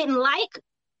that you didn't like,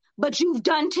 but you've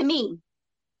done to me.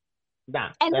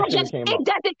 Nah, and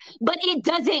it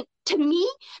doesn't. To me,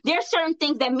 there's certain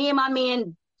things that me and my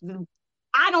man,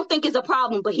 I don't think is a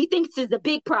problem, but he thinks is a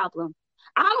big problem.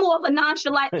 I'm more of a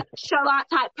nonchalant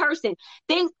type person.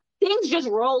 Things just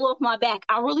roll off my back.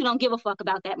 I really don't give a fuck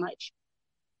about that much.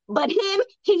 But him,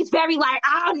 he's very like,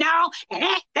 oh no, and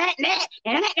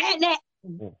that.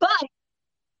 But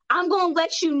I'm gonna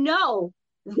let you know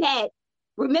that.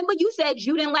 Remember, you said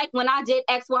you didn't like when I did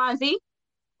X, Y, and Z.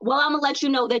 Well, I'm gonna let you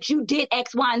know that you did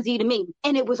X, Y, and Z to me,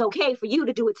 and it was okay for you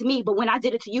to do it to me. But when I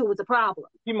did it to you, it was a problem.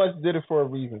 He must have did it for a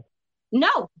reason.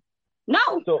 No.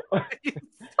 So,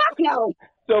 fuck no.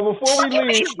 So before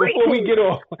we get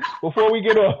off,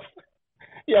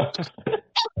 yo.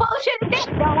 Bullshit is that,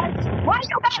 dog? Why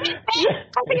you got me mad?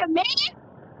 I'm your man.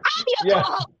 I'm your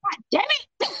co-host. God damn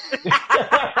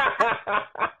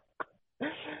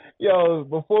it. Yo,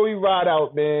 before we ride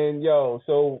out, man,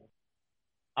 so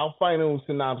our final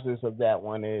synopsis of that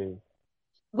one is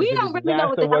we don't really know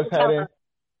what the hell to tell her.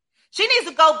 She needs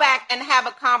to go back and have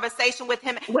a conversation with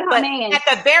him. Well, but man. at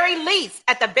the very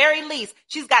least,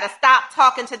 she's got to stop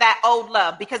talking to that old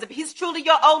love. Because if he's truly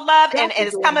your old love and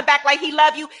is coming back like he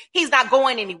loved you, he's not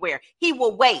going anywhere. He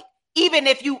will wait, even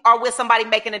if you are with somebody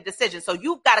making a decision. So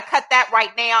you've got to cut that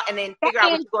right now and then figure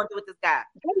out what you're going to do with this guy.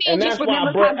 And that's why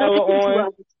I brought Ella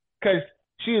on, because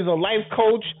she is a life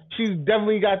coach. She's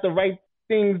definitely got the right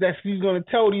things that she's going to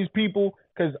tell these people,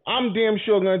 because I'm damn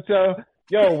sure going to tell,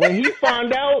 yo, when he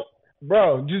find out,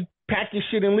 bro, just pack your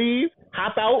shit and leave,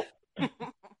 hop out,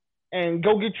 and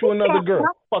go get you another girl.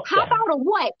 Fuck hop that. out of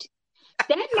what?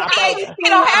 He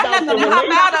don't have nothing to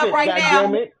hop out of right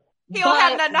now. He don't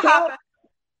have nothing to hop out.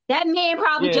 That man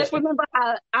probably just remember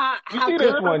how see good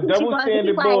this one, double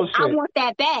standard bullshit. I want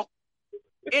that back.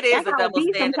 It is a double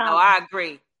standard, though. I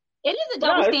agree. It is a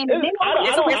double standard.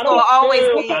 It's going to always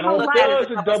be. I don't feel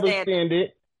it's a double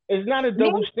standard. It's not a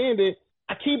double standard.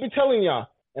 I keep it telling y'all.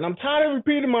 And I'm tired of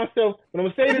repeating myself, but I'm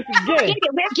going to say this again.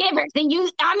 We're givers, and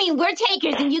we're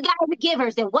takers, and you guys are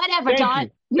givers, and whatever,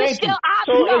 John. Thank you.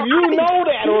 So if you know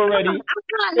that already, I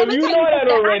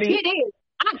get it.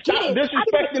 Stop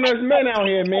disrespecting us men out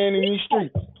here, man, in these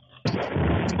streets.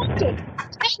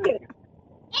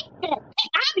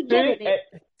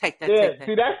 Take that.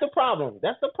 See, that's the problem.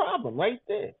 That's the problem right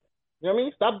there. You know what I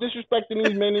mean? Stop disrespecting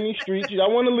these men in these streets. I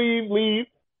want to leave.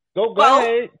 Go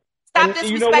ahead. Stop and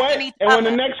disrespecting you know what? each and other.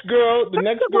 when the next girl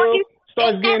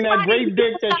starts getting that great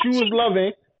dick that you was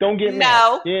loving, don't get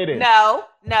mad. Here it is. No.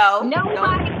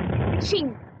 Nobody cheat.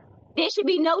 There should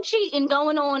be no cheating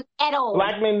going on at all.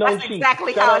 Black men don't cheat.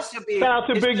 Exactly how it should be. Shout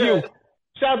out to Big U.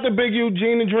 Shout out to Big U,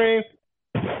 Gina Dream.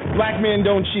 Black men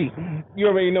don't cheat. You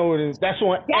already know what it is. That's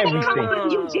on everything. That ain't come from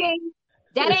you, Jane.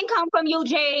 That ain't come from you,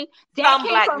 Jane. That Some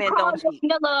came black from men Carl don't cheat.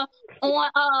 Miller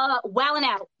on Wildin'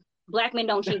 Out. Black men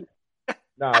don't cheat.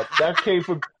 No, that came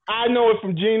from. I know it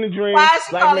from Gina Dream. Why is she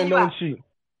Black men don't cheat.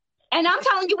 And I'm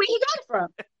telling you where he got it from.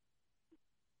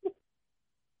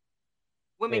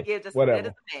 Women give just whatever. as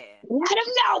a man. Let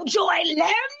him know, Joy. Let him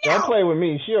know. Don't play with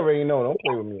me. She already know. Don't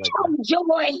play with me like that.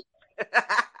 Joy.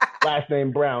 Last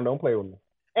name Brown. Don't play with me.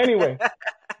 Anyway,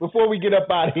 before we get up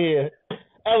out of here,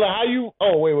 Ella, how you?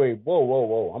 Oh, wait.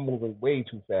 Whoa. I'm moving way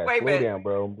too fast. Slow down,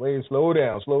 bro. Slow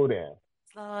down. Slow down.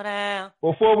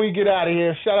 Before we get out of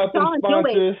here, shout out to the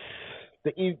sponsors,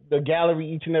 the gallery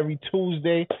each and every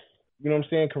Tuesday. You know what I'm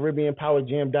saying?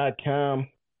 CaribbeanPowerJam.com.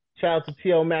 Shout out to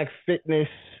TL Max Fitness.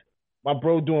 My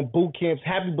bro doing boot camps.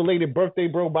 Happy belated birthday,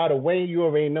 bro. By the way, you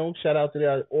already know. Shout out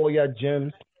to all y'all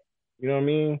gyms. You know what I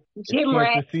mean? Gym Cancer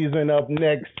rat. season up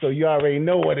next, so you already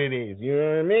know what it is. You know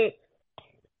what I mean?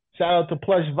 Shout out to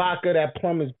Plush Vodka. That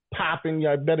plum is popping.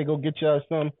 Y'all better go get y'all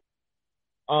some.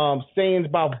 Sayings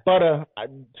about butter.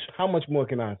 How much more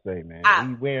can I say, man?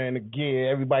 We wearing the gear.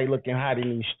 Everybody looking hot in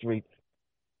these streets.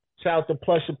 Shout out to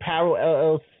Plush Apparel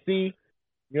LLC.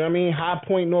 You know what I mean? High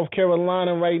Point, North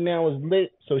Carolina right now is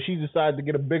lit. So she decided to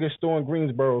get a bigger store in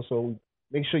Greensboro. So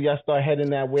make sure y'all start heading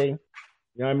that way. You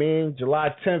know what I mean?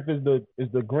 July 10th is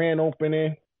the grand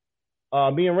opening.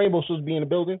 Me and Rainbow supposed to be in the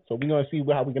building. So we're going to see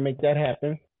how we can make that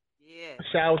happen. Yeah.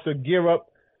 Shout out to Gear Up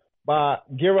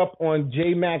on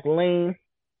J Mac Lane.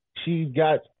 She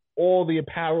got all the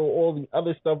apparel, all the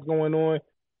other stuff going on.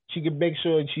 She can make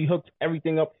sure she hooks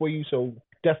everything up for you. So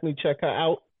definitely check her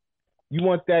out. You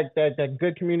want that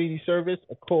good community service?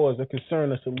 A cause, a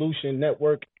concern, a solution,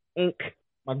 Network Inc.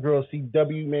 My girl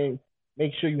CW, man.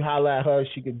 Make sure you holler at her.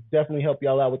 She could definitely help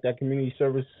y'all out with that community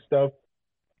service stuff.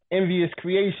 Envious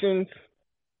Creations.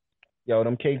 Yo,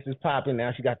 them cakes is popping.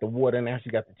 Now she got the water. Now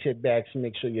she got the chip bag. She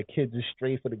makes sure your kids are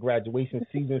straight for the graduation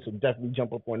season. So definitely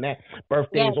jump up on that.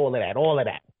 Birthdays, all of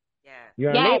that. Yeah. You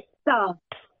know what I mean? So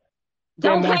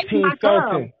don't play Martine my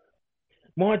Felton. girl.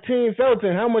 Martine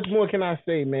Felton. How much more can I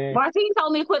say, man? Martine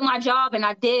told me to quit my job, and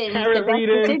I did. Carrot It's the best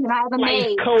reading, decision I ever life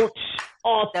made. coach,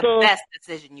 author. The best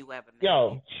decision you ever made.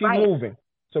 Yo, she's moving.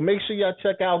 So make sure y'all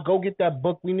check out. Go get that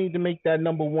book. We need to make that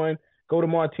number one. Go to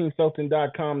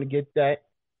martinefelton.com to get that.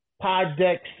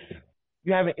 Poddex.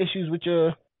 You having issues with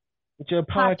your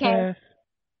podcast?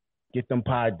 Get them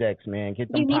Poddex, man.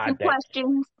 Get them You need some Poddex.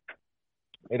 questions.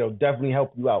 It'll definitely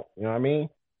help you out. You know what I mean?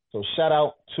 So shout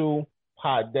out to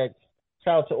Poddex.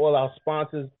 Shout out to all our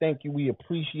sponsors. Thank you. We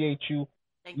appreciate you.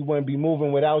 We wouldn't be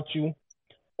moving without you.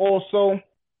 Also,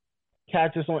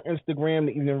 catch us on Instagram,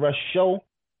 The Evening Rush Show.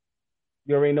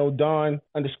 You already know Dawn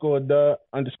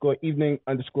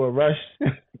 _the_evening_rush.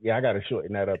 Yeah, I got to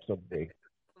shorten that up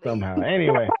somehow.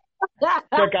 Anyway,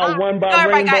 check out One by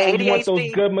Rainbow. You want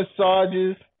those good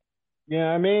massages. You know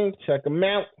what I mean? Check them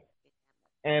out.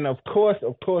 And of course,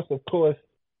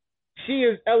 she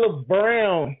is Ella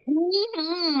Brown.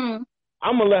 Mm-hmm.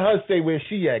 I'm going to let her say where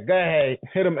she at. Go ahead.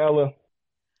 Hit him, Ella.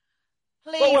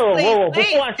 Please, whoa.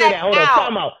 Before I say that, hold on.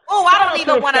 Time out. Oh, I don't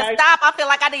even want to stop. I feel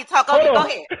like I need to talk. Okay, go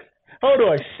ahead. Hold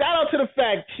on. Shout out to the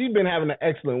fact she's been having an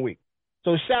excellent week.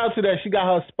 So shout out to that. She got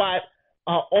her spot,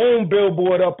 her own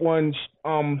billboard up on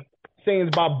Sayings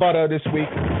About Butter this week.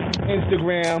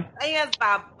 Instagram. Sayings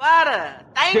About Butter.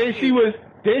 Thank you.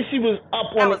 Then she was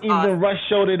up on the Evening Rush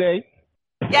show today.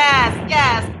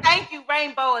 Yes. Thank you,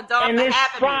 Rainbow and Dawn,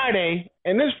 for having me.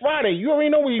 And this Friday, you already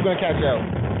know where you're going to catch out.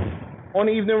 On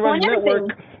the Evening Rush Network.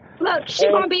 Look, she's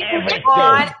going to be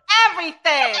on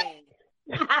everything.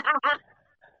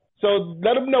 So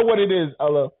let them know what it is,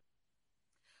 Ella.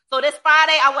 So this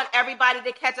Friday, I want everybody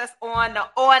to catch us on the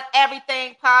On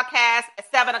Everything podcast at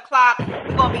 7 o'clock.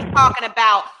 We're going to be talking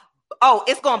about,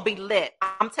 it's going to be lit.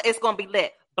 It's going to be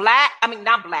lit.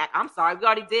 Not black. I'm sorry. We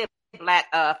already did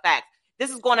black facts. This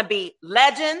is going to be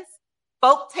legends,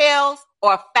 folk tales,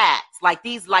 or facts. Like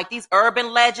these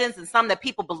urban legends and some that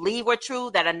people believe were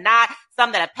true that are not,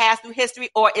 some that have passed through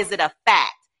history, or is it a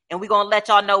fact? And we're going to let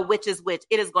y'all know which is which.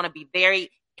 It is going to be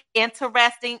very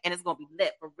interesting, and it's going to be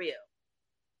lit for real.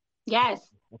 Yes.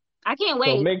 I can't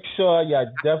wait. So make sure y'all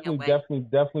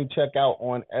definitely check out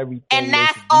On Everything. And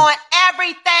that's On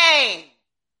Everything.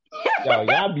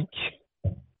 Y'all be...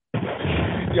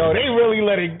 Yo, they really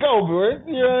let it go, bro.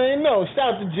 You already know.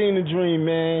 Shout out to Gina Dream,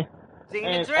 man.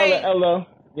 Gina Dream. Ella,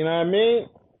 you know what I mean?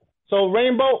 So,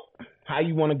 Rainbow, how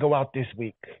you want to go out this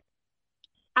week?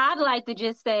 I'd like to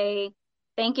just say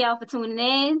thank y'all for tuning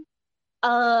in.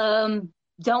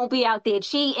 Don't be out there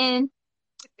cheating.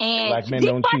 And Black men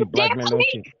don't cheat. Black men don't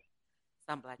cheat.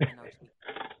 Some black men don't cheat.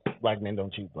 Black men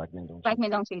don't cheat. Black men don't cheat. Black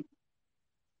men don't cheat.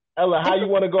 Ella, how you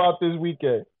want to go out this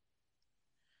weekend?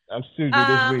 I'm Susie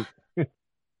this week.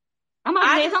 I'm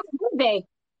out there on Tuesday.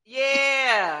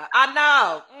 Yeah, I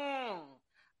know.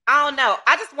 I don't know.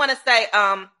 I just want to say,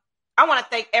 I want to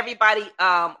thank everybody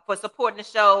for supporting the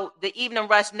show, the Evening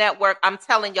Rush Network. I'm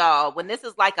telling y'all, when this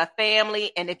is like a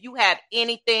family, and if you have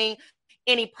anything,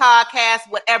 any podcast,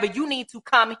 whatever, you need to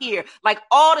come here. Like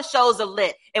all the shows are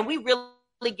lit, and we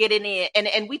really get it in,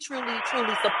 and we truly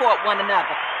support one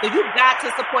another. So you got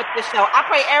to support this show. I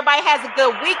pray everybody has a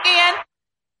good weekend.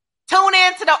 Tune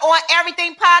in to the On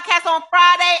Everything podcast on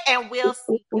Friday, and we'll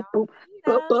see y'all.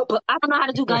 I don't know how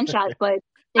to do gunshots, but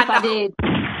if I did.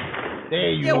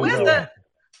 There you go.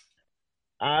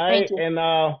 All right, and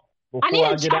before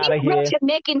I get out of here.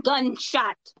 Jamaican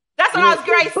gunshot. That's That's what I was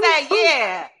great saying.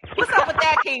 Yeah. What's up with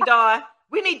that, King Dawn?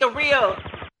 We need the real.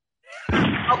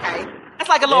 Okay. That's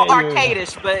like a little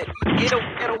arcade-ish, but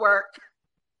it'll work.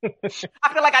 I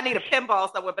feel like I need a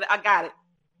pinball somewhere, but I got it.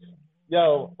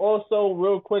 Yo, also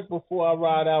real quick before I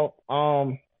ride out,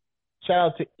 shout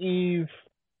out to Eve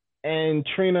and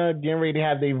Trina getting ready to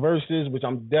have their verses, which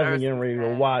I'm definitely getting ready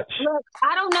to watch. Look,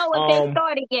 I don't know if they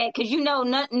started yet, because you know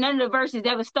none of the verses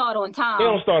ever start on time. They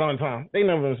don't start on time. They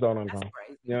never start on time.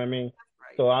 Crazy. You know what I mean?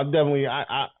 Right. So I definitely,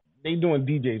 they doing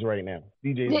DJs right now.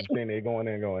 DJs are sitting there going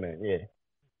in. Yeah.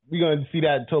 We're going to see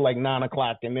that until like 9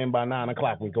 o'clock, and then by 9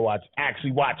 o'clock we go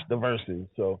actually watch the verses.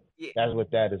 So that's what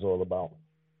that is all about.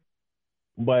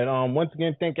 But once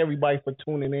again, thank everybody for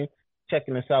tuning in,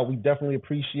 checking us out. We definitely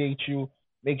appreciate you.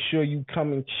 Make sure you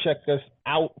come and check us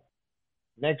out.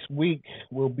 Next week,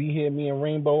 we'll be here, me and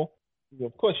Rainbow.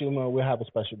 Of course, you know we'll have a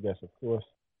special guest, of course.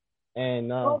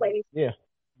 And, always. Yeah,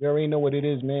 you already know what it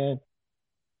is, man.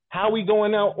 How we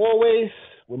going out always?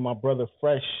 With my brother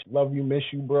Fresh. Love you, miss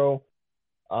you, bro.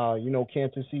 You know,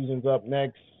 cancer season's up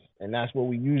next, and that's what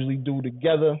we usually do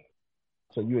together.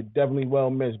 So you're definitely well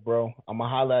missed, bro. I'm going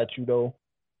to holler at you, though.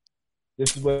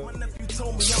 This is what... You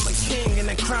told me I'm a king and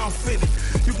a crown fitted.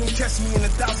 You can catch me in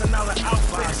 $1,000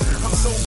 outfit. I'm so